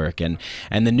breathwork,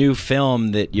 and the new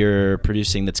film that you're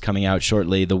producing that's coming out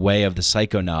shortly, The Way of the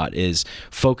Psychonaut, is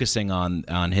focusing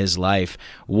on his life.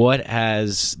 What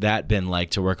has that been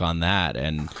like to work on that?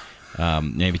 And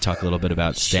maybe talk a little bit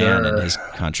about Stan and his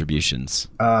contributions.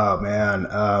 Oh, man.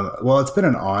 Well, it's been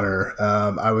an honor.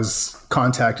 I was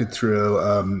contacted through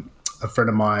a friend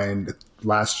of mine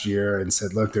last year and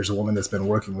said, look, there's a woman that's been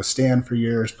working with Stan for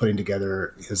years, putting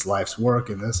together his life's work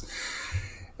in this.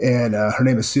 And her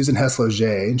name is Susan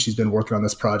Hess-Loger, and she's been working on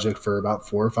this project for about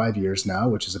 4 or 5 years now,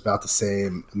 which is about the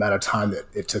same amount of time that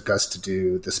it took us to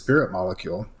do the spirit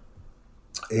molecule.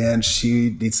 And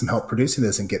she needs some help producing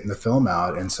this and getting the film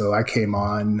out. And so I came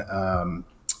on, I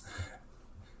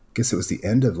guess it was the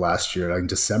end of last year, like in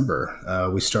December.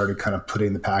 We started kind of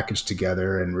putting the package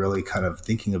together and really kind of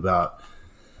thinking about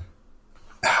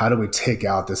how do we take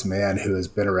out this man who has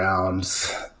been around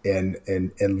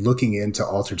and looking into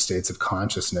altered states of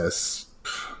consciousness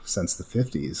since the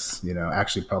 50s, you know,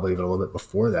 actually probably even a little bit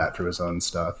before that for his own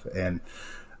stuff. And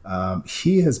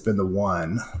he has been the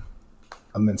one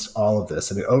amidst all of this.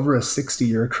 I mean, over a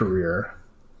 60-year career,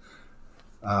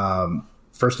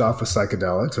 first off with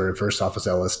psychedelics, or first off with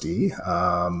LSD,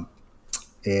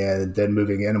 And then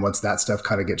moving in, and once that stuff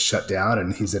kind of gets shut down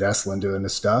and he's at Esalen doing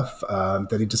his stuff,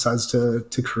 then he decides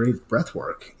to create breath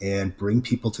work and bring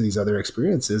people to these other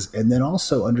experiences. And then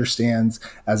also understands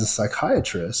as a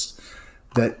psychiatrist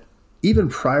that even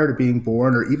prior to being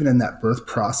born or even in that birth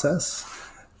process,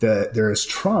 that there is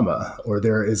trauma or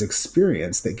there is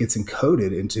experience that gets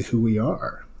encoded into who we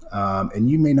are. And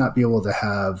you may not be able to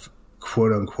have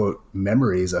quote unquote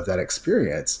memories of that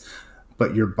experience,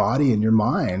 but your body and your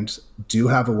mind do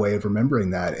have a way of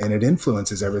remembering that, and it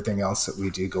influences everything else that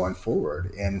we do going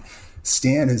forward. And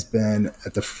Stan has been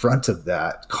at the front of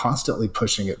that, constantly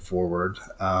pushing it forward,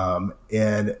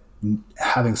 and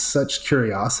having such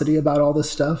curiosity about all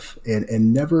this stuff,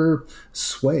 and never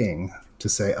swaying to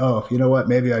say, oh, you know what,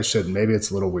 maybe I shouldn't, maybe it's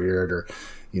a little weird, or,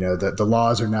 you know, the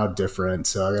laws are now different,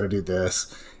 so I got to do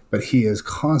this. But he has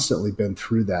constantly been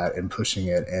through that and pushing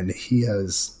it, and he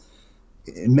has,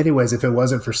 in many ways, if it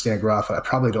wasn't for Stan Grof, I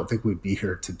probably don't think we'd be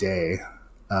here today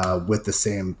with the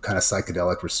same kind of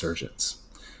psychedelic resurgence.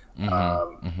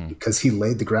 Because he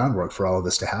laid the groundwork for all of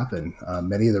this to happen.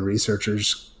 Many of the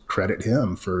researchers credit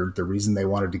him for the reason they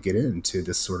wanted to get into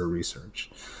this sort of research.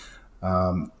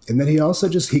 And then he also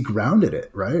he grounded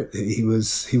it, right? He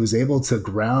was able to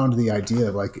ground the idea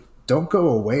of like, don't go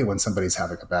away when somebody's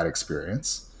having a bad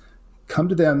experience. Come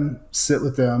to them, sit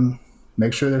with them,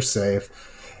 make sure they're safe,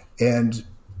 and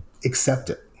accept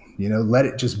it. You know, let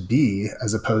it just be,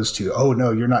 as opposed to, oh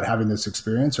no, you're not having this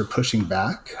experience, or pushing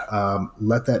back.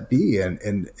 Let that be,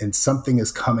 and something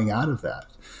is coming out of that.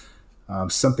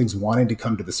 Something's wanting to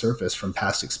come to the surface from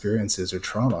past experiences or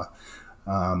trauma.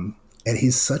 And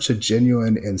he's such a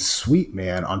genuine and sweet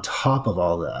man on top of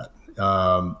all that.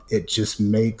 It just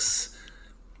makes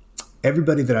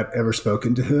everybody that I've ever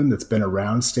spoken to him that's been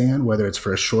around Stan, whether it's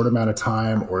for a short amount of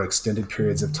time or extended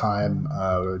periods of time,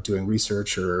 doing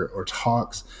research or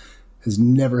talks, has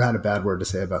never had a bad word to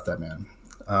say about that man,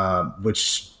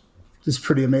 which is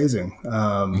pretty amazing.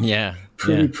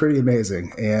 Pretty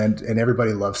amazing. And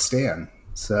everybody loves Stan.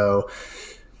 So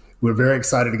we're very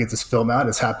excited to get this film out.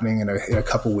 It's happening in a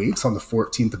couple weeks on the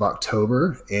 14th of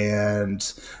October.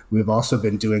 And we've also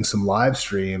been doing some live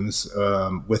streams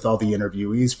with all the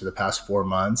interviewees for the past 4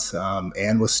 months,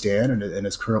 and with Stan and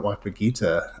his current wife,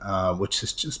 Brigitte, which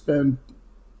has just been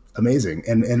amazing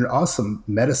and awesome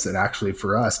medicine actually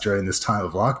for us during this time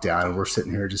of lockdown. And we're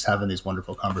sitting here just having these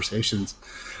wonderful conversations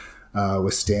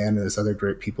with Stan and those other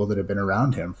great people that have been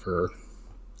around him for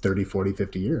 30, 40,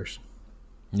 50 years.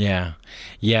 Yeah.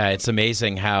 It's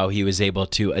amazing how he was able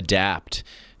to adapt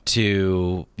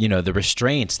to, you know, the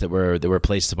restraints that were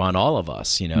placed upon all of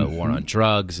us, you know, war on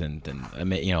drugs and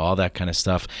you know, all that kind of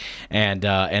stuff, and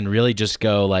really just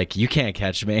go like, you can't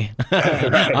catch me.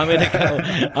 I'm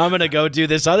gonna go do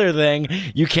this other thing.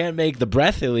 You can't make the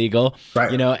breath illegal,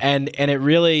 right? You know, and it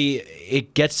really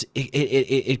it gets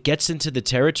into the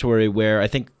territory where I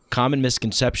think common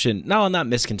misconception, not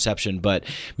misconception, but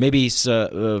maybe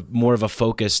more of a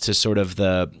focus to sort of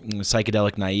the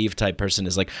psychedelic naive type person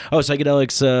is like, oh,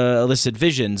 psychedelics elicit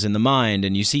visions in the mind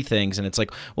and you see things. And it's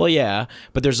like, well, yeah,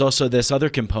 but there's also this other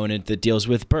component that deals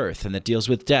with birth and that deals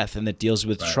with death and that deals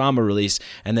with trauma release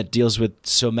and that deals with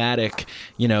somatic,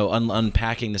 you know,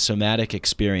 unpacking the somatic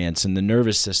experience and the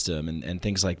nervous system and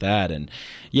things like that. And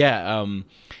yeah,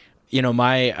 you know,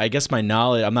 I guess my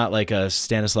knowledge, I'm not like a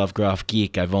Stanislav Grof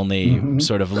geek. I've only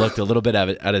sort of looked a little bit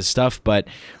at his stuff, but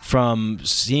from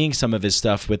seeing some of his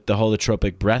stuff with the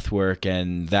holotropic breath work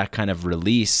and that kind of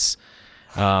release,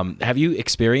 have you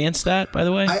experienced that, by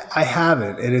the way? I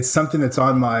haven't, and it's something that's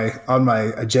on my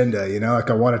agenda. You know, like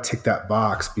I want to tick that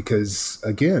box because,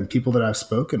 again, people that I've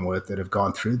spoken with that have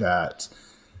gone through that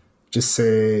just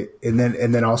say, and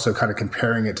then also kind of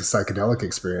comparing it to psychedelic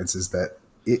experiences, that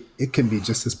it can be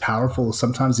just as powerful,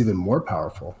 sometimes even more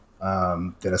powerful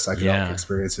than a psychedelic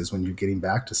experience is, when you're getting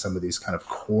back to some of these kind of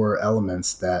core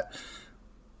elements that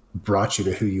brought you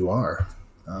to who you are.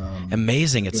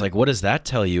 Amazing. It's like, what does that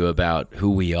tell you about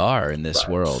who we are in this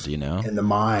world, you know? In the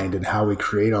mind and how we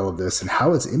create all of this and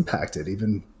how it's impacted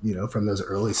even, you know, from those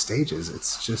early stages.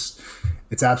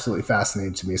 It's absolutely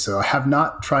fascinating to me. So I have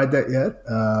not tried that yet.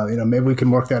 You know, maybe we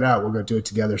can work that out. We're going to do it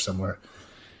together somewhere.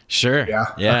 Sure. Yeah.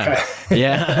 Okay.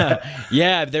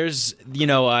 Yeah. There's, you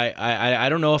know, I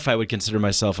don't know if I would consider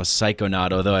myself a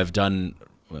psychonaut, although I've had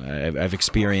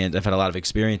a lot of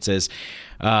experiences.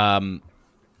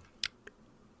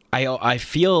 I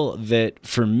feel that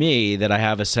for me that I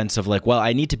have a sense of like, well,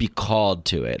 I need to be called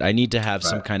to it. I need to have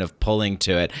some kind of pulling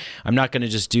to it. I'm not going to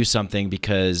just do something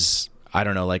because I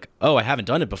don't know, like, oh, I haven't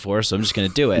done it before, so I'm just going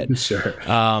to do it. Sure.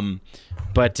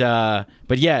 But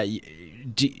yeah,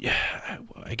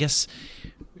 I guess,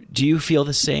 do you feel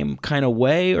the same kind of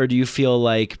way, or do you feel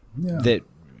like that?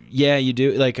 Yeah, you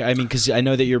do. Like, I mean, because I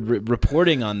know that you're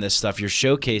reporting on this stuff, you're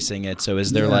showcasing it. So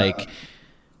is there I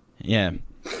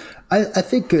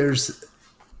think there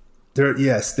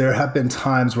have been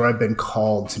times where I've been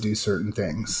called to do certain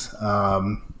things.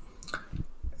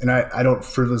 And I don't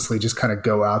frivolously just kind of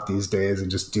go out these days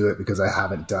and just do it because I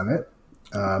haven't done it.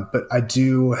 But I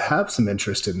do have some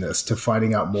interest in this, to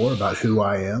finding out more about who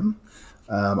I am.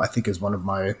 I think is one of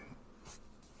my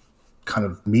kind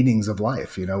of meanings of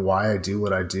life. Why I do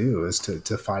what I do is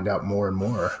to find out more and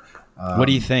more. What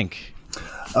do you think?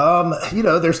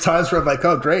 There's times where I'm like,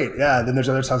 oh, great. Yeah. And then there's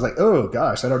other times like, oh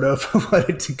gosh, I don't know if I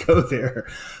wanted to go there.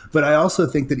 But I also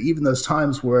think that even those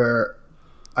times where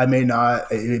I may not,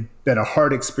 it been a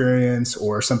hard experience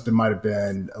or something might have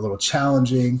been a little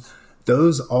challenging,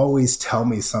 those always tell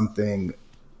me something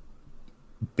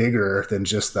bigger than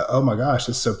just the, oh my gosh,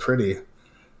 it's so pretty.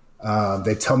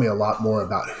 They tell me a lot more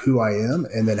about who I am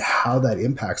and then how that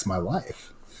impacts my life.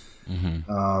 And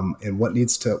what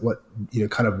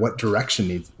direction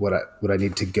needs, what I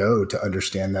need to go to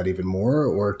understand that even more,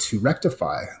 or to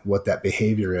rectify what that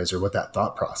behavior is or what that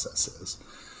thought process is.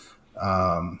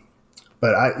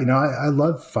 But I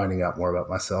love finding out more about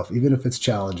myself, even if it's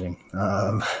challenging.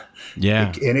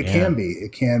 It can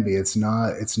be. It's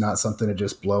not something to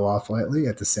just blow off lightly.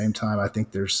 At the same time, I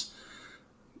think there's,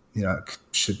 it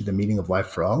should be the meaning of life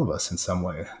for all of us in some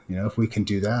way. If we can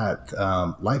do that,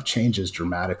 life changes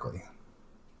dramatically.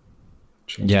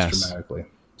 Dramatically.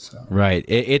 So. Right.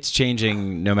 It's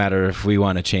changing no matter if we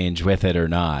want to change with it or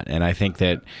not. And I think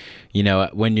that,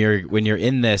 when you're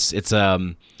in this, it's,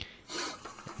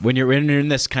 when you're in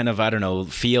this kind of, I don't know,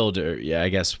 field, or I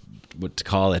guess what to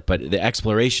call it, but the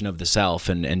exploration of the self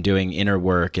and doing inner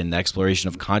work and the exploration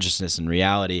of consciousness and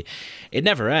reality, it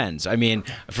never ends. I mean,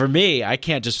 for me, I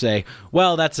can't just say,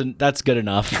 well, that's good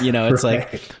enough. It's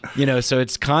right. Like, so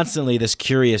it's constantly this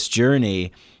curious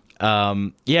journey.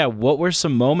 What were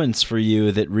some moments for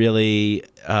you that really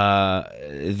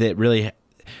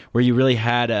where you really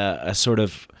had a sort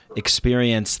of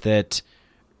experience that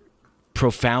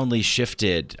profoundly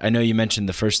shifted? I know you mentioned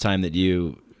the first time that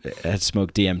you had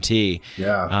smoked DMT.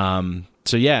 Yeah.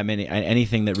 I mean,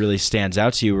 anything that really stands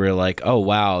out to you where you're like, oh,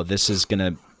 wow, this is going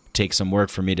to take some work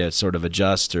for me to sort of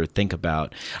adjust or think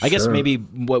about. I guess maybe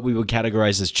what we would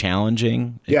categorize as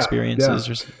challenging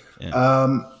experiences.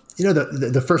 Yeah.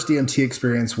 The first DMT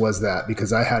experience was that,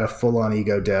 because I had a full-on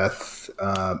ego death,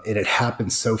 and it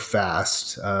happened so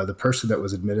fast. The person that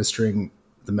was administering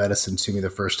the medicine to me the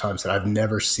first time said, I've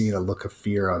never seen a look of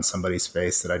fear on somebody's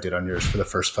face that I did on yours for the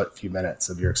first few minutes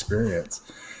of your experience.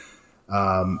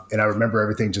 And I remember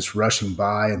everything just rushing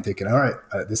by and thinking, all right,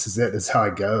 this is it. This is how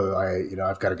I go.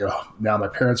 I've got to go. Now my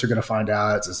parents are going to find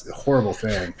out. It's a horrible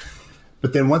thing.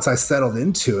 But then once I settled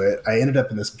into it, I ended up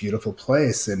in this beautiful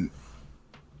place, and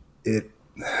it,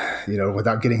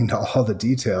 without getting into all the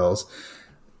details,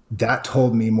 that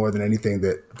told me more than anything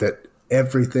that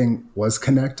everything was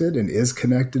connected and is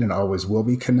connected and always will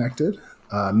be connected,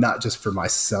 not just for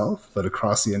myself, but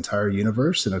across the entire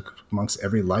universe and amongst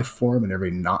every life form and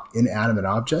every not inanimate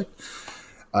object.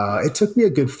 It took me a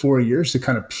good 4 years to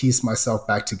kind of piece myself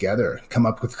back together, come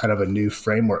up with kind of a new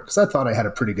framework, because I thought I had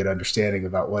a pretty good understanding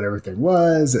about what everything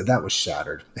was. And that was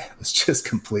shattered. It was just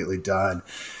completely done.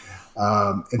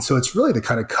 And so it's really the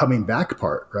kind of coming back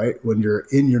part, right? When you're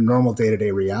in your normal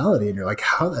day-to-day reality and you're like,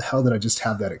 how the hell did I just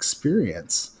have that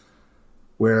experience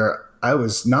where I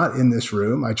was not in this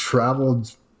room? I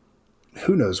traveled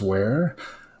who knows where,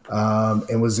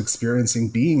 and was experiencing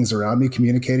beings around me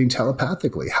communicating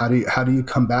telepathically. How do you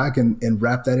come back and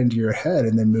wrap that into your head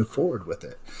and then move forward with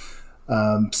it?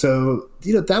 So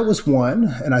that was one.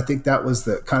 And I think that was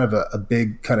the kind of a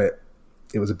big kind of,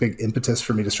 it was a big impetus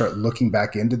for me to start looking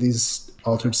back into these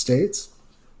altered states.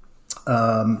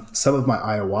 Some of my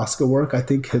ayahuasca work, I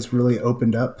think, has really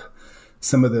opened up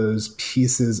some of those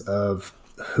pieces of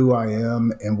who I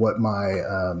am and what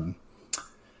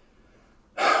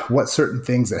what certain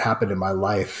things that happened in my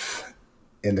life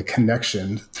and the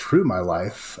connection through my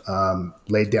life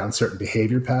laid down certain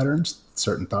behavior patterns,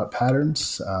 certain thought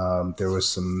patterns. There was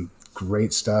some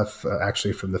great stuff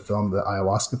actually from the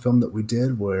ayahuasca film that we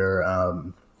did, where I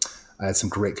had some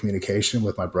great communication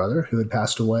with my brother who had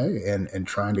passed away, and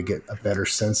trying to get a better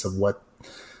sense of what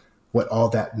all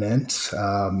that meant,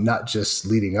 not just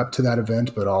leading up to that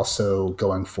event, but also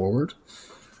going forward,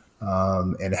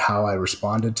 and how I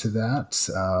responded to that,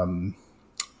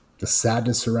 the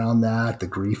sadness around that, the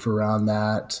grief around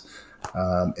that,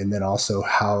 and then also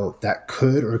how that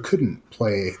could or couldn't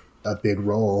play a big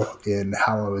role in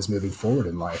how I was moving forward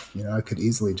in life. I could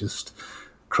easily just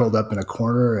curled up in a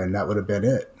corner, and that would have been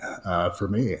it for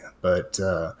me. But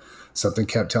something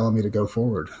kept telling me to go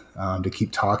forward, to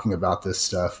keep talking about this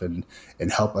stuff and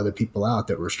help other people out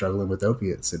that were struggling with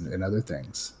opiates and other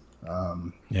things.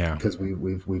 Because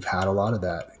we've had a lot of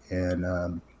that, and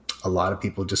a lot of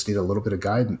people just need a little bit of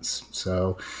guidance.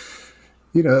 So,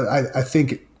 I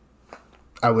think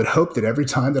I would hope that every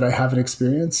time that I have an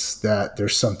experience that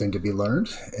there's something to be learned,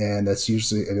 and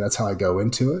that's how I go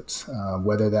into it.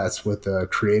 Whether that's with a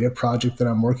creative project that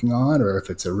I'm working on, or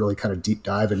if it's a really kind of deep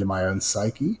dive into my own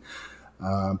psyche.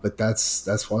 But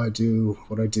that's why I do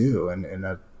what I do, and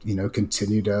I,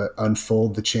 continue to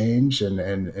unfold the change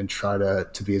and try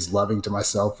to be as loving to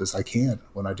myself as I can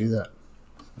when I do that.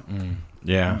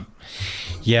 Yeah.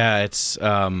 It's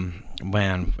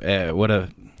man, what a.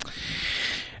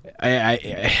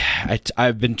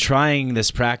 I've been trying this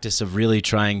practice of really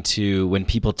trying to, when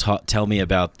people tell me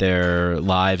about their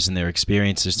lives and their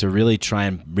experiences, to really try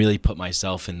and really put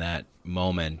myself in that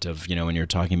moment of, when you're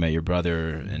talking about your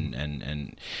brother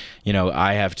and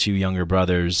I have two younger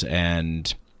brothers,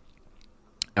 and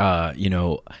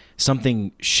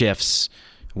something shifts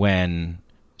when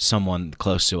someone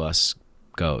close to us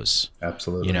goes.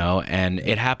 Absolutely. And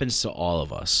it happens to all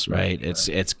of us, right?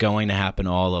 It's going to happen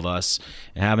to all of us.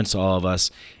 It happens to all of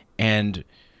us. And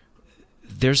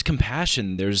there's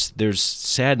compassion, there's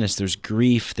sadness, there's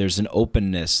grief, there's an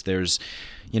openness, there's,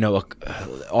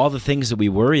 all the things that we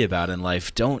worry about in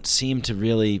life don't seem to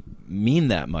really mean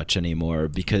that much anymore,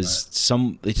 because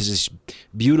this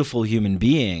beautiful human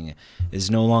being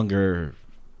is no longer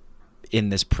in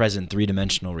this present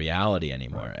three-dimensional reality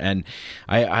anymore. And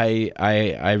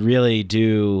I really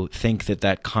do think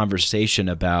that conversation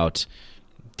about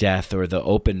death, or the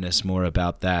openness more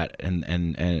about that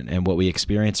and what we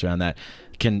experience around that,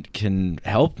 can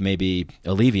help maybe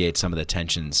alleviate some of the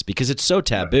tensions, because it's so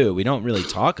taboo. Right. We don't really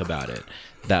talk about it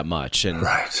that much, and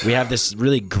we have this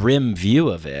really grim view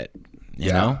of it,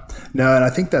 you know? No, and I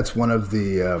think that's one of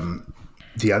the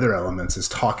other elements is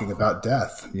talking about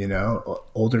death.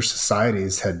 Older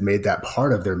societies had made that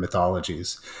part of their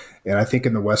mythologies. And I think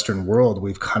in the Western world,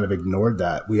 we've kind of ignored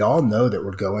that. We all know that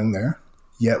we're going there,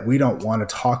 yet we don't want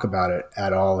to talk about it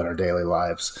at all in our daily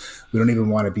lives. We don't even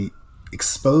want to be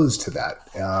exposed to that.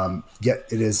 Yet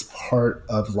it is part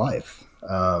of life.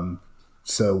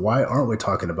 So why aren't we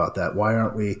talking about that? Why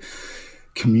aren't we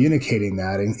communicating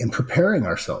that and preparing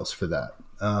ourselves for that?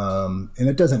 And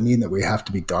it doesn't mean that we have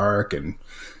to be dark and,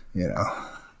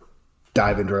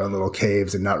 dive into our own little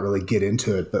caves and not really get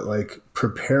into it, but like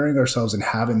preparing ourselves and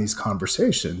having these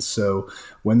conversations. So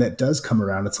when that does come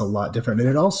around, it's a lot different. And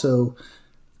it also,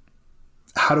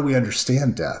 how do we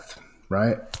understand death,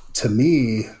 right? To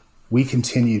me, we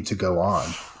continue to go on.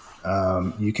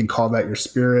 You can call that your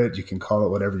spirit. You can call it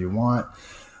whatever you want.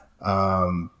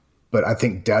 But I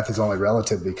think death is only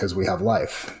relative because we have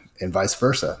life, and vice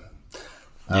versa.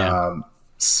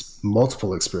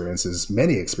 Multiple experiences,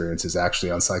 many experiences actually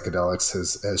on psychedelics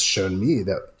has shown me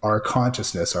that our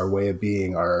consciousness, our way of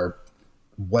being, our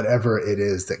whatever it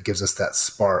is that gives us that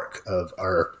spark of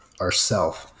our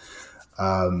self,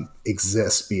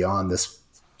 exists beyond this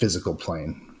physical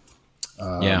plane.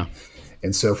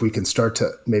 And so if we can start to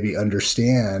maybe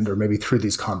understand, or maybe through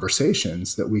these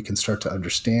conversations that we can start to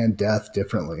understand death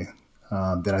differently,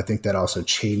 then I think that also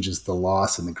changes the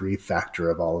loss and the grief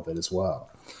factor of all of it as well.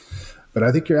 But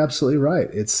I think you're absolutely right.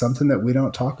 It's something that we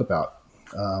don't talk about.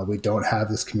 We don't have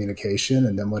this communication.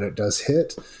 And then when it does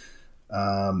hit,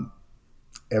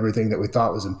 everything that we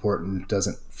thought was important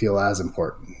doesn't feel as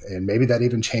important. And maybe that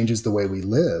even changes the way we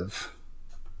live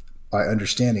by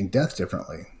understanding death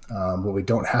differently. Where we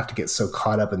don't have to get so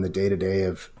caught up in the day-to-day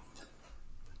of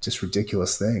just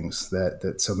ridiculous things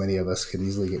that so many of us could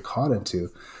easily get caught into.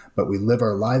 But we live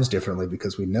our lives differently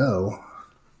because we know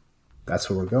that's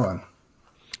where we're going.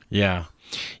 Yeah,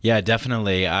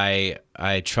 definitely.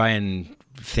 I try and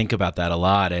think about that a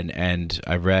lot, and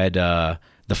I read the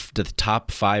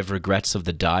top 5 regrets of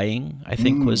the dying, I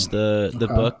think was the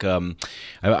book.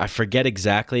 I forget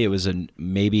exactly. It was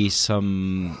maybe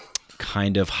some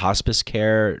kind of hospice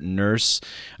care nurse.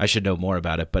 I should know more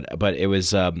about it, but it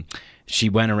was. She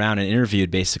went around and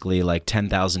interviewed basically like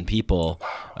 10,000 people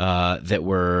that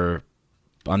were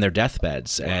on their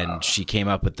deathbeds, and she came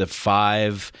up with the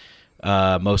 5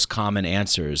 most common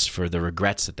answers for the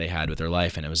regrets that they had with their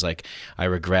life. And it was like, I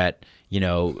regret,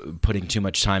 putting too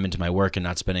much time into my work and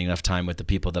not spending enough time with the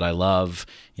people that I love.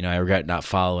 I regret not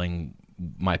following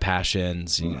my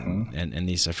passions, and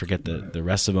these, I forget the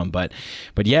rest of them, but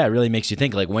yeah, it really makes you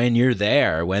think, like, when you're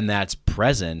there, when that's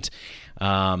present,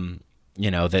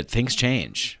 that things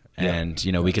change.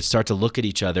 and we could start to look at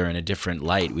each other in a different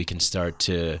light. We can start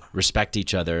to respect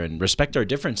each other and respect our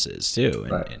differences too.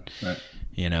 And,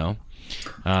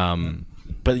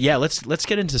 but yeah, let's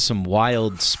get into some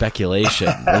wild speculation.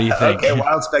 What do you think? Okay,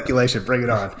 wild speculation. Bring it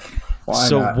on. Why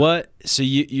so not? what? So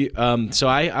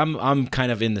I'm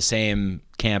kind of in the same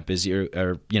camp as you,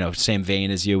 or same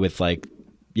vein as you, with like,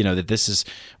 that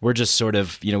we're just sort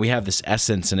of, we have this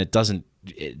essence and it doesn't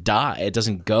die, it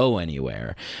doesn't go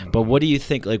anywhere. But what do you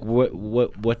think? Like,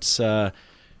 what's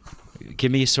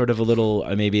give me sort of a little,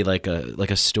 maybe like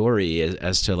a story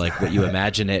as to like what you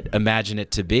imagine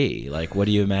it to be. Like, what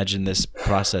do you imagine this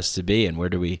process to be, and where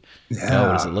do we go?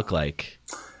 What does it look like?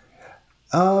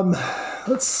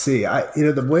 Let's see.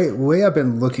 The way I've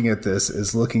been looking at this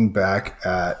is looking back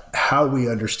at how we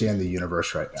understand the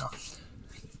universe right now.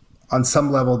 On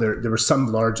some level, there was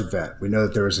some large event. We know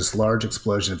that there was this large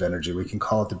explosion of energy. We can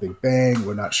call it the Big Bang.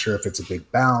 We're not sure if it's a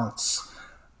big bounce,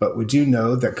 but we do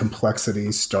know that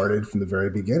complexity started from the very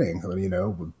beginning.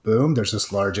 Boom, there's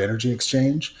this large energy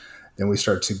exchange. Then we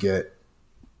start to get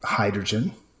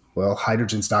hydrogen. Well,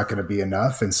 hydrogen's not going to be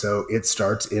enough, and so it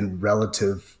starts in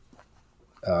relative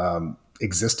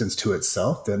existence to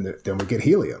itself. Then we get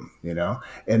helium,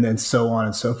 and then so on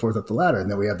and so forth up the ladder.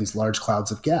 And then we have these large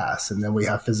clouds of gas, and then we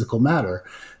have physical matter.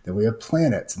 Then we have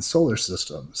planets and solar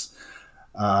systems,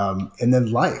 and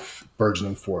then life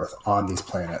burgeoning forth on these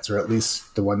planets, or at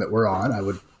least the one that we're on. I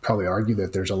would probably argue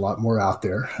that there's a lot more out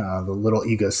there. A little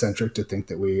egocentric to think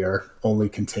that we are only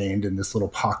contained in this little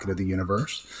pocket of the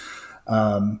universe.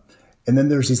 And then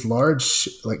there's these large,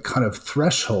 like, kind of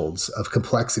thresholds of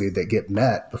complexity that get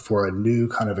met before a new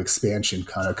kind of expansion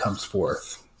kind of comes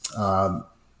forth.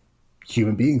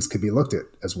 Human beings could be looked at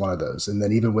as one of those. And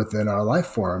then even within our life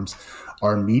forms,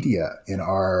 our media and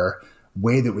our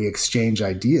way that we exchange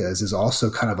ideas is also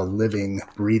kind of a living,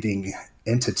 breathing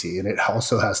entity. And it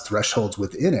also has thresholds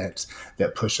within it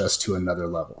that push us to another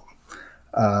level.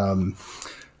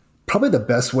 Probably the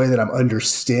best way that I'm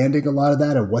understanding a lot of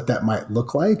that and what that might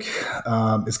look like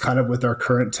is kind of with our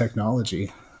current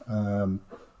technology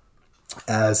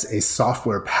as a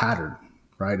software pattern,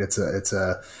 right? It's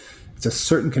a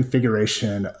certain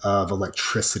configuration of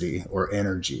electricity or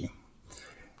energy,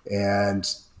 and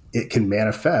it can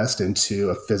manifest into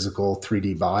a physical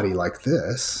 3D body like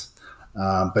this,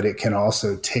 but it can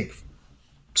also take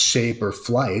shape or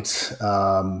flight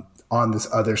on this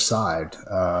other side.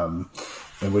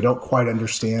 And we don't quite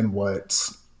understand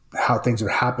how things are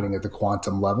happening at the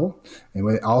quantum level. And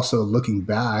we're also looking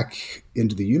back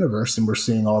into the universe, and we're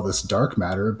seeing all this dark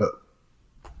matter,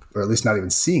 or at least not even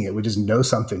seeing it. We just know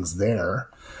something's there.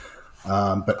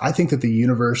 But I think that the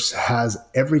universe has,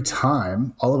 every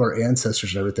time, all of our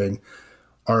ancestors and everything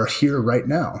are here right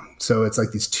now. So it's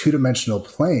like these two-dimensional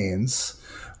planes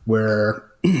where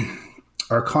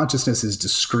our consciousness is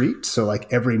discrete. So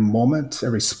like every moment,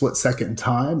 every split second in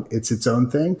time, it's its own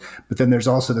thing. But then there's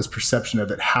also this perception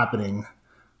of it happening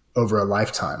over a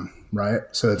lifetime, right?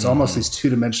 So it's almost these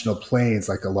two-dimensional planes,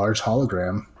 like a large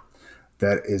hologram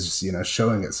that is,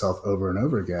 showing itself over and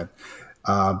over again.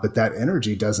 But that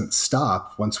energy doesn't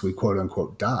stop once we quote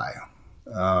unquote die.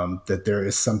 That there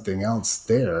is something else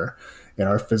there, and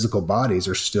our physical bodies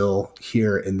are still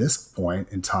here in this point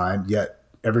in time, yet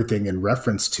everything in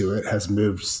reference to it has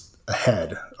moved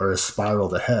ahead or has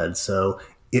spiraled ahead. So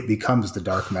it becomes the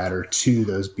dark matter to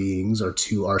those beings or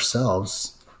to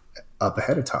ourselves up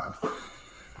ahead of time.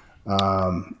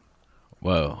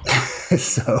 Whoa.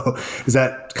 So does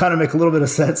that kind of make a little bit of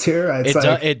sense here?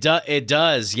 It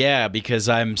does. Yeah. Because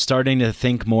I'm starting to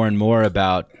think more and more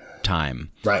about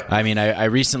time. Right. I mean, I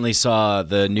recently saw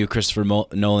the new Christopher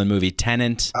Nolan movie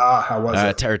Tenet. How was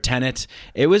it? Or Tenet.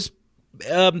 It was,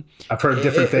 I've heard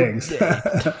different things.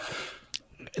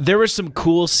 There were some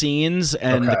cool scenes,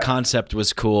 and the concept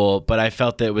was cool, but I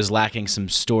felt that it was lacking some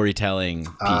storytelling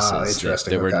pieces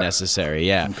that were necessary.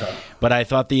 Yeah, but I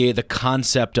thought the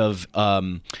concept of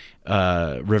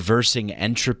reversing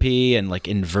entropy and like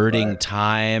inverting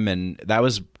time, and that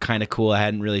was kind of cool. I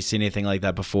hadn't really seen anything like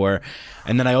that before.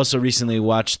 And then I also recently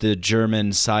watched the German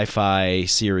sci-fi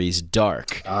series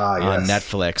Dark on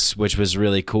Netflix, which was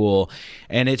really cool.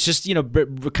 And it's just,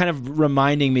 kind of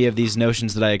reminding me of these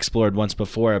notions that I explored once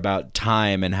before about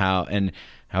time and how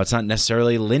it's not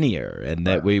necessarily linear, and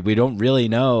that we don't really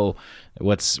know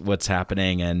what's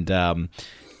happening. And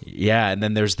and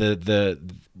then there's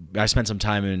I spent some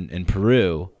time in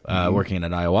Peru working at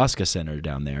an ayahuasca center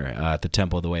down there at the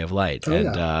Temple of the Way of Light.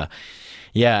 And the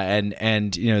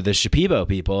Shipibo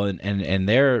people and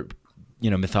their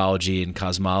mythology and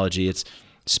cosmology,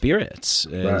 spirits.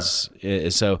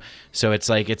 So it's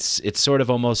like it's sort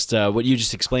of almost what you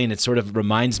just explained. It sort of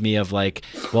reminds me of like,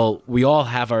 well, we all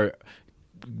have our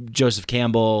Joseph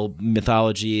Campbell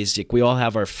mythologies. Like, we all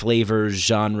have our flavors,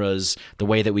 genres, the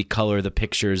way that we color the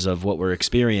pictures of what we're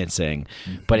experiencing.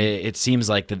 But it seems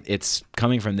like it's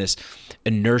coming from this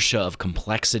inertia of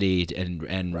complexity and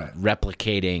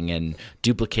replicating and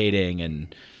duplicating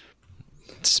and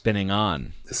spinning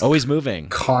on, always moving,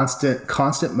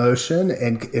 constant motion,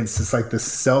 and it's just like this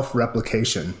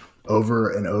self-replication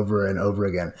over and over and over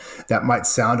again. That might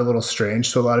sound a little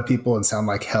strange to a lot of people and sound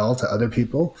like hell to other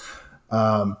people.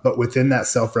 But within that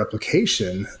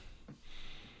self-replication,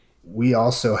 we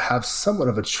also have somewhat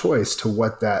of a choice to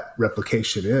what that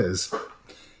replication is,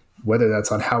 whether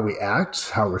that's on how we act,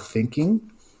 how we're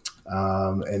thinking,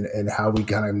 and how we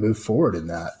kind of move forward in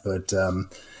that. But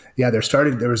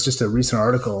there was just a recent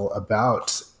article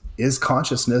about, is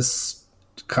consciousness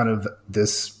kind of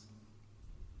this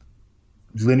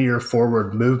linear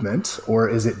forward movement, or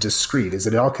is it discrete? Is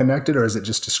it all connected, or is it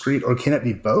just discrete, or can it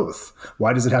be both?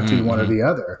 Why does it have to be one or the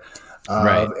other?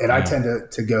 I tend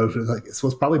to go to like, so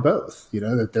it's probably both,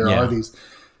 that there are these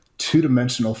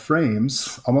two-dimensional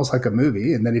frames, almost like a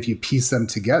movie. And then if you piece them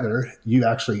together, you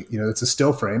actually, it's a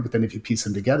still frame, but then if you piece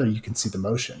them together, you can see the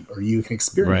motion, or you can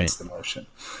experience the motion.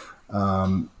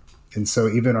 And so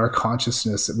even our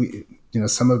consciousness,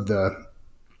 some of the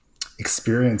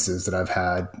experiences that I've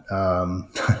had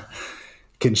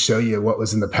can show you what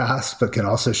was in the past, but can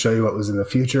also show you what was in the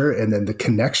future. And then the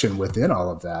connection within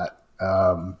all of that,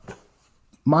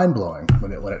 mind blowing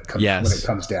when it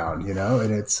comes down,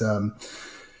 and it's,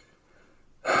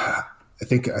 I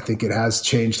think it has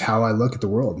changed how I look at the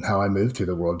world and how I move through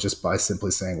the world, just by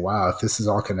simply saying, wow, if this is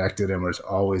all connected and we're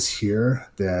always here,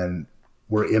 then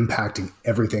we're impacting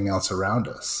everything else around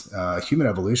us. Human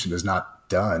evolution is not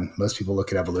done. Most people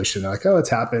look at evolution, they're like, oh, it's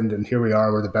happened and here we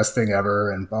are, we're the best thing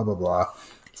ever, and blah, blah, blah.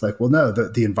 It's like, well, no,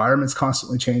 the environment's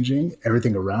constantly changing.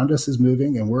 Everything around us is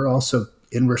moving, and we're also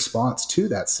in response to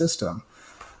that system,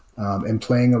 and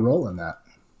playing a role in that.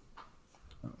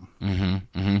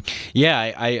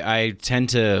 Yeah, I tend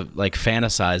to like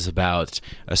fantasize about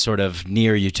a sort of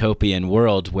near utopian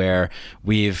world where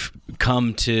we've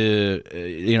come to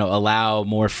allow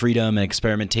more freedom and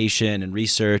experimentation and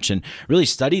research and really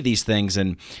study these things.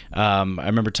 And I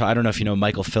remember I don't know if you know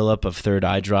Michael Phillip of Third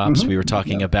Eye Drops. We were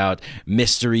talking about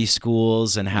mystery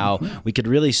schools and how we could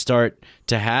really start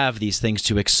to have these things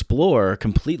to explore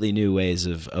completely new ways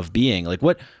of being. Like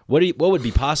what would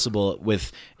be possible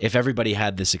if everybody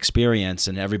had this experience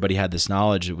and everybody had this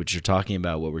knowledge, which you're talking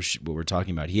about, what we're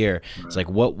talking about here. Right. It's like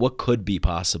what could be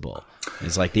possible?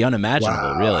 It's like the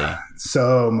unimaginable, really.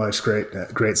 So much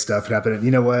great stuff happening. And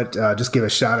you know what? Just give a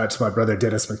shout out to my brother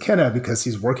Dennis McKenna, because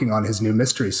he's working on his new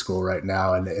mystery school right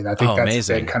now, and I think that's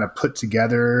amazing. Been kind of put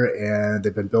together, and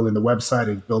they've been building the website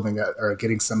and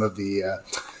getting some of the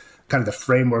kind of the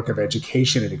framework of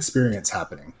education and experience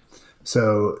happening.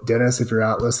 So Dennis, if you're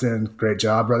out listening, great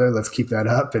job, brother. Let's keep that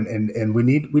up. And we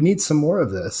need some more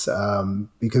of this,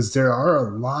 because there are a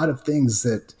lot of things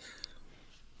that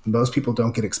most people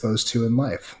don't get exposed to in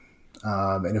life.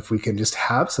 And if we can just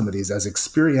have some of these as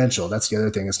experiential, that's the other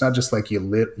thing. It's not just like you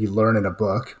learn in a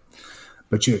book,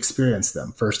 but you experience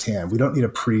them firsthand. We don't need a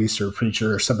priest or a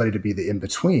preacher or somebody to be the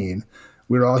in-between.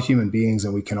 We're all human beings,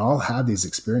 and we can all have these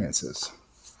experiences.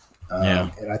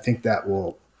 And I think that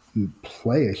will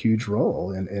play a huge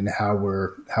role in how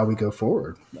we go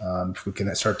forward, if we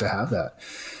can start to have that.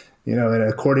 And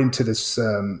according to this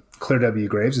Claire W.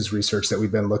 Graves' research that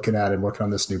we've been looking at and working on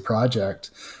this new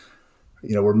project,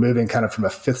 we're moving kind of from a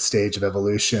fifth stage of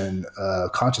evolution,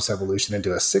 conscious evolution,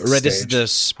 into a sixth stage. This is the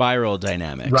spiral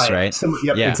dynamics, right?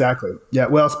 Exactly. Yeah.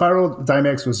 Well, spiral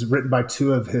dynamics was written by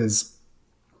two of his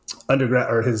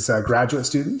graduate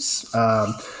students.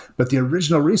 But the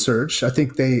original research, I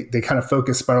think they kind of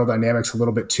focused spiral dynamics a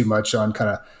little bit too much on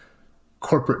kind of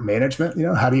corporate management.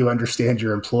 How do you understand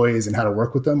your employees and how to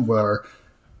work with them? Where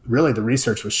really the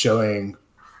research was showing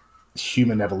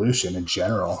human evolution in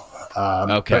general.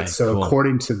 Cool.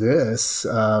 According to this,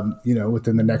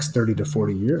 within the next 30 to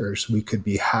 40 years, we could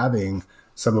be having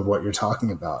some of what you're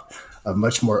talking about, a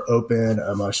much more open,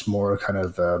 a much more kind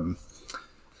of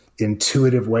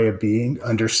intuitive way of being,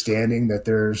 understanding that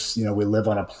there's, we live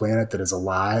on a planet that is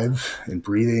alive and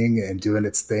breathing and doing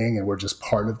its thing, and we're just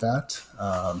part of that.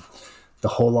 The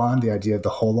holon, the idea of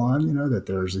the holon, that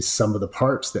there's the sum of the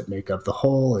parts that make up the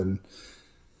whole. And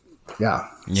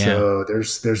so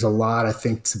there's a lot, I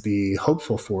think, to be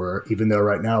hopeful for, even though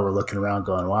right now we're looking around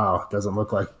going, wow, it doesn't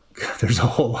look like there's a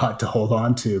whole lot to hold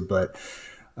on to, but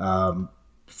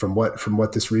from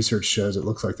what this research shows, it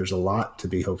looks like there's a lot to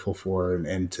be hopeful for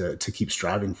and to keep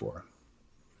striving for.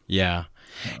 Yeah.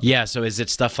 Yeah. So is it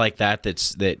stuff like that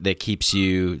that keeps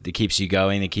you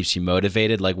going, that keeps you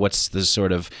motivated? Like, what's the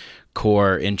sort of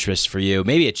core interest for you?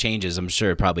 Maybe it changes. I'm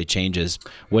sure it probably changes.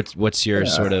 What's your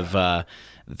sort of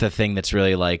the thing that's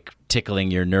really like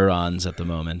tickling your neurons at the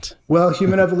moment? Well,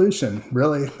 human evolution,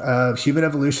 really. Human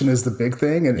evolution is the big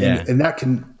thing, and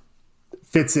that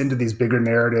fits into these bigger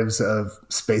narratives of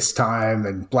space-time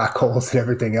and black holes and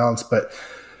everything else. But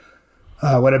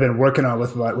what I've been working on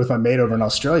with my mate over in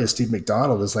Australia, Steve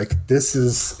McDonald, is like,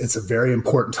 it's a very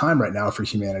important time right now for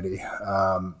humanity.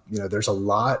 There's a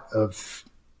lot of,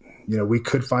 we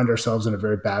could find ourselves in a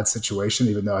very bad situation,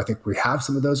 even though I think we have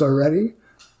some of those already.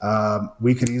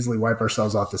 We could easily wipe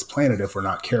ourselves off this planet if we're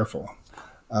not careful.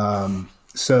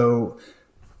 So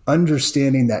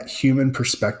understanding that human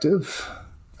perspective,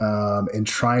 and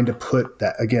trying to put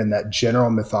that general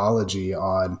mythology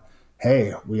on,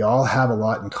 hey, we all have a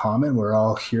lot in common. We're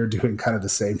all here doing kind of the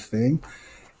same thing,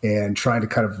 and trying to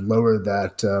kind of lower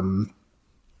that,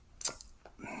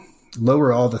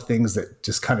 lower all the things that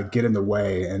just kind of get in the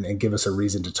way and give us a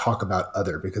reason to talk about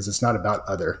other, because it's not about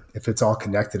other. If it's all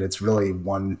connected, it's really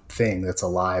one thing that's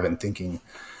alive and thinking.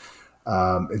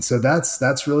 And so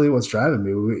that's really what's driving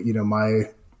me.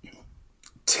 I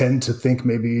tend to think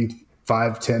maybe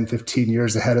 5, 10, 15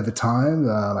 years ahead of the time.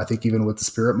 I think even with the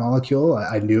Spirit Molecule,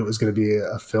 I knew it was going to be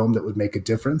a film that would make a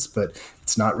difference, but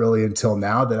it's not really until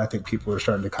now that I think people are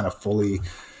starting to kind of fully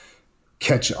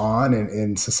catch on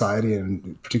in society,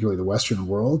 and particularly the Western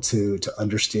world, to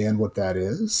understand what that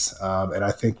is. And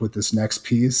I think with this next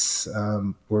piece,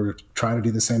 we're trying to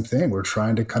do the same thing. We're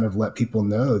trying to kind of let people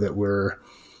know that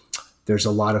there's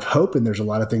a lot of hope, and there's a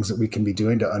lot of things that we can be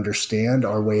doing to understand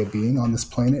our way of being on this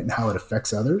planet and how it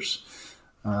affects others,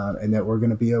 and that we're going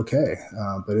to be okay.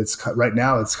 But right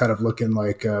now it's kind of looking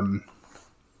like,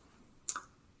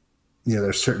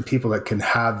 there's certain people that can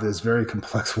have this very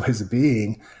complex ways of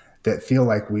being that feel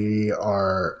like we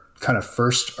are kind of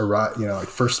first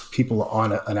people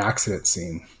on an accident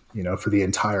scene, for the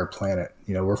entire planet.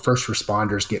 We're first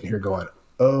responders getting here going,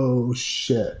 oh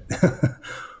shit,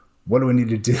 what do we need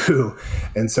to do?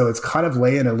 And so it's kind of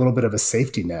laying a little bit of a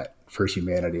safety net for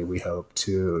humanity, we hope,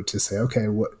 to say, okay,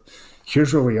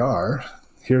 here's where we are.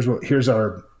 Here's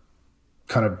our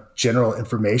kind of general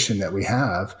information that we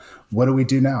have. What do we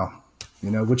do now?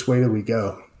 Which way do we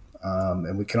go?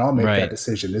 And we can all make that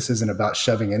decision. This isn't about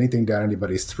shoving anything down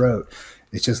anybody's throat.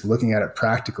 It's just looking at it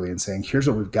practically and saying, here's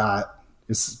what we've got.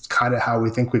 This is kind of how we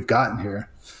think we've gotten here,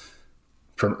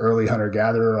 from early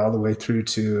hunter-gatherer all the way through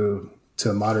to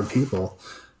modern people.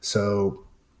 So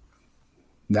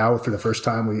now, for the first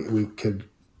time, we could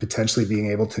potentially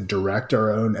being able to direct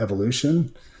our own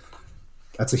evolution.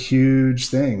 That's a huge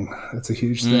thing.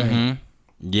 Thing.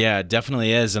 Yeah, it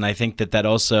definitely is. And I think that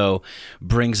also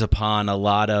brings upon a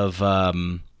lot of,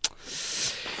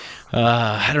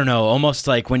 I don't know, almost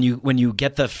like when you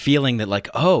get the feeling that like,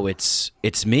 oh, it's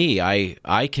me.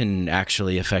 I can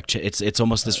actually affect it. It's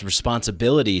almost this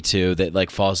responsibility that like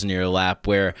falls in your lap,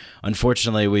 where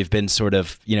unfortunately we've been sort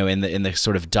of, in the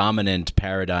sort of dominant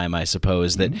paradigm, I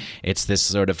suppose, that it's this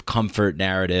sort of comfort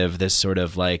narrative, this sort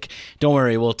of like, don't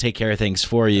worry, we'll take care of things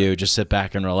for you. Just sit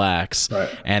back and relax. Right.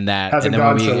 And that hasn't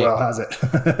gone so well, has it?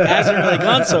 Hasn't really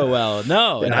gone so well.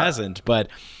 No, it hasn't.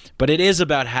 But it is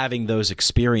about having those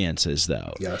experiences,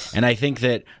 though. Yes. And I think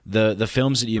that the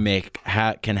films that you make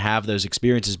can have those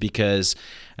experiences because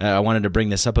I wanted to bring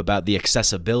this up about the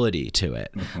accessibility to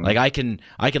it. Mm-hmm. Like I can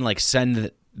like send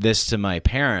this to my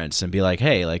parents and be like,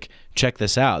 hey, like check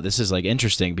this out. This is like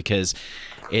interesting because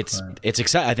I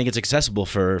think it's accessible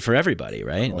for everybody,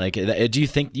 right? Like, do you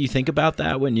think about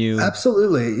that when you?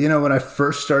 Absolutely. When I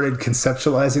first started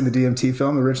conceptualizing the DMT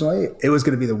film originally, it was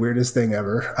going to be the weirdest thing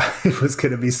ever. It was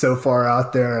going to be so far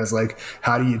out there. I was like,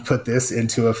 how do you put this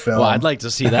into a film? Well, I'd like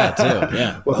to see that too.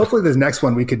 Yeah. Well, hopefully this next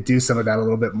one we could do some of that a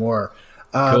little bit more.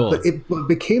 Cool. But what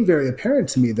became very apparent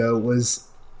to me, though, was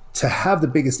to have the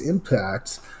biggest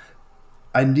impact,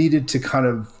 I needed to kind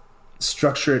of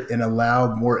structure it and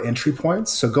allow more entry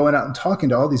points. So going out and talking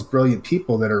to all these brilliant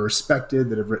people that are respected,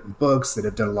 that have written books, that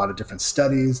have done a lot of different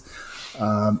studies,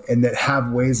 and that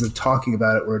have ways of talking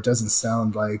about it where it doesn't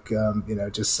sound like,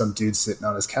 just some dude sitting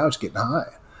on his couch getting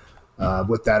high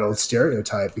with that old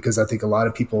stereotype, because I think a lot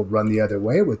of people run the other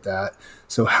way with that.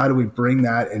 So how do we bring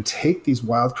that and take these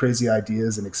wild, crazy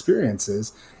ideas and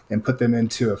experiences and put them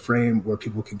into a frame where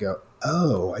people can go,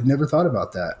 oh, I never thought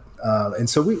about that. And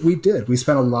so we did. We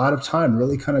spent a lot of time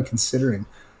really kind of considering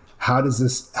how is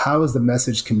the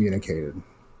message communicated?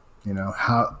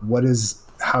 How is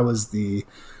the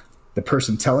the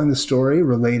person telling the story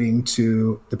relating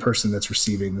to the person that's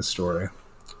receiving the story.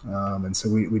 And so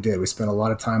we spent a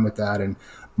lot of time with that. And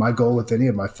my goal with any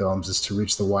of my films is to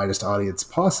reach the widest audience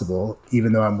possible,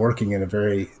 even though I'm working in a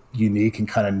very unique and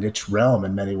kind of niche realm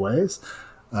in many ways.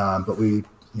 But we,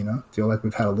 feel like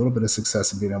we've had a little bit of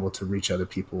success in being able to reach other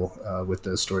people with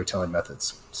those storytelling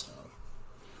methods. So.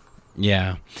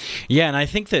 Yeah. And I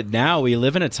think that now we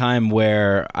live in a time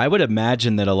where I would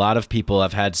imagine that a lot of people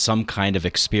have had some kind of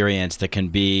experience that can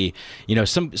be,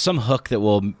 some hook that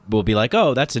will be like,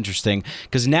 oh, that's interesting.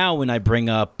 Because now when I bring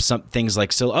up some things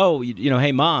like,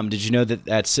 hey, Mom, did you know that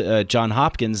at Johns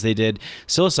Hopkins they did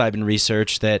psilocybin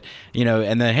research that,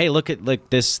 and then, hey, look at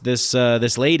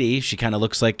this lady. She kind of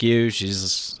looks like you.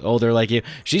 She's older like you.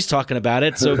 She's talking about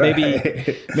it. So maybe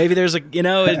there's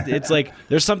it's like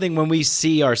there's something when we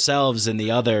see ourselves in the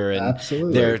other, and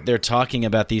Absolutely. they're talking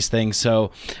about these things.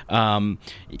 So I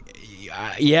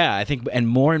think, and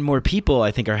more people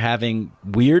I think are having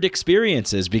weird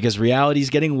experiences because reality is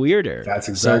getting weirder. That's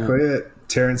exactly it.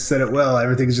 Terrence said it well.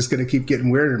 Everything's just going to keep getting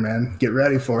weirder, man. Get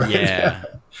ready for it. Yeah.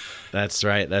 That's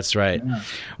right. Yeah.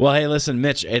 Well, hey, listen,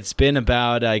 Mitch, it's been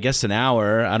about, I guess, an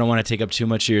hour. I don't want to take up too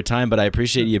much of your time, but I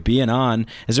appreciate you being on.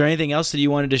 Is there anything else that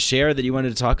you wanted to share, that you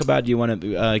wanted to talk about? Do you want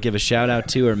to give a shout out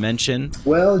to or mention?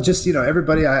 Well, just,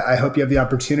 everybody, I hope you have the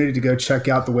opportunity to go check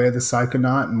out The Way of the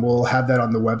Psychonaut, and we'll have that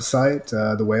on the website,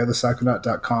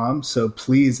 thewayofthepsychonaut.com. So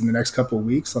please, in the next couple of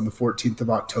weeks, on the 14th of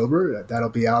October, that'll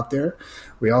be out there.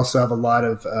 We also have a lot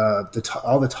of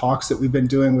all the talks that we've been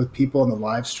doing with people in the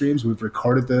live streams. We've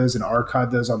recorded those and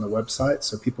archived those on the website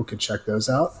so people can check those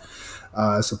out.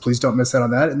 So please don't miss out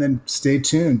on that. And then stay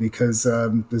tuned, because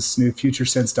this new Future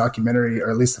Sense documentary,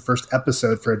 or at least the first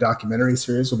episode for a documentary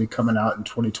series, will be coming out in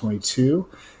 2022.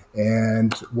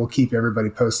 And we'll keep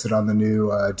everybody posted on the new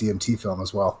DMT film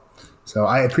as well. So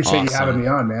I appreciate you having me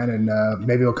on, man. And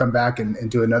maybe we'll come back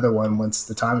and do another one once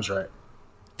the time is right.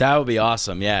 That would be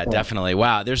awesome. Yeah, cool. Definitely.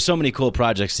 Wow, there's so many cool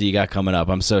projects that you got coming up.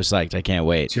 I'm so psyched. I can't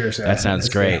wait. Cheers, man. That sounds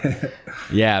great.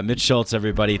 Yeah, Mitch Schultz,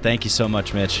 everybody. Thank you so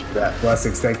much, Mitch. Yeah,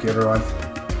 blessings. Thank you, everyone.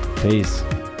 Peace.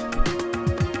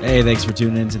 Hey, thanks for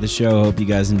tuning into the show. Hope you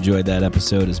guys enjoyed that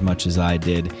episode as much as I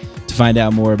did. To find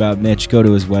out more about Mitch, go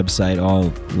to his website. All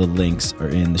the links are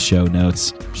in the show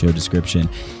notes, show description.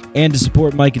 And to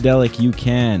support Micadelic, you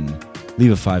can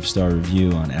leave a 5-star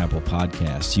review on Apple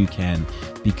Podcasts. You can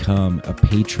become a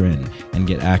patron and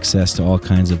get access to all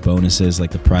kinds of bonuses,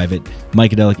 like the private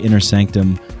Micadelic Inner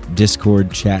Sanctum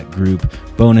Discord chat group,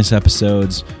 bonus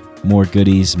episodes, more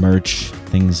goodies, merch,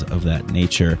 things of that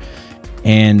nature.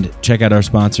 And check out our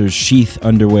sponsors,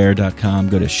 sheathunderwear.com.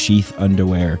 Go to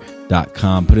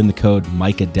sheathunderwear.com. Put in the code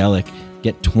Micadelic.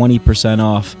 Get 20%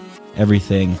 off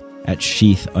everything at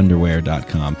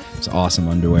sheathunderwear.com. It's awesome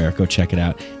underwear. Go check it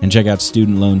out. And check out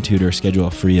Student Loan Tutor. Schedule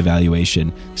a free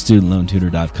evaluation.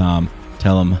 StudentLoanTutor.com.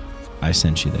 Tell them I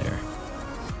sent you there.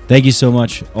 Thank you so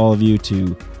much, all of you,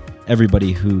 to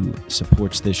everybody who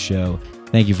supports this show.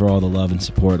 Thank you for all the love and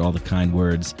support, all the kind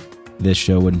words. This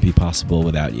show wouldn't be possible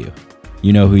without you.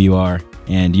 You know who you are,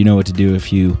 and you know what to do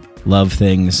if you love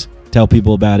things. Tell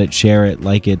people about it, share it,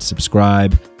 like it,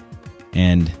 subscribe,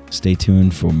 and stay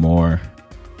tuned for more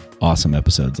awesome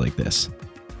episodes like this.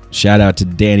 Shout out to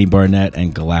Danny Barnett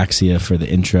and Galaxia for the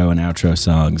intro and outro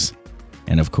songs.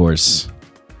 And of course,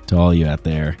 to all you out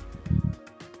there,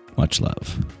 much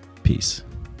love. Peace.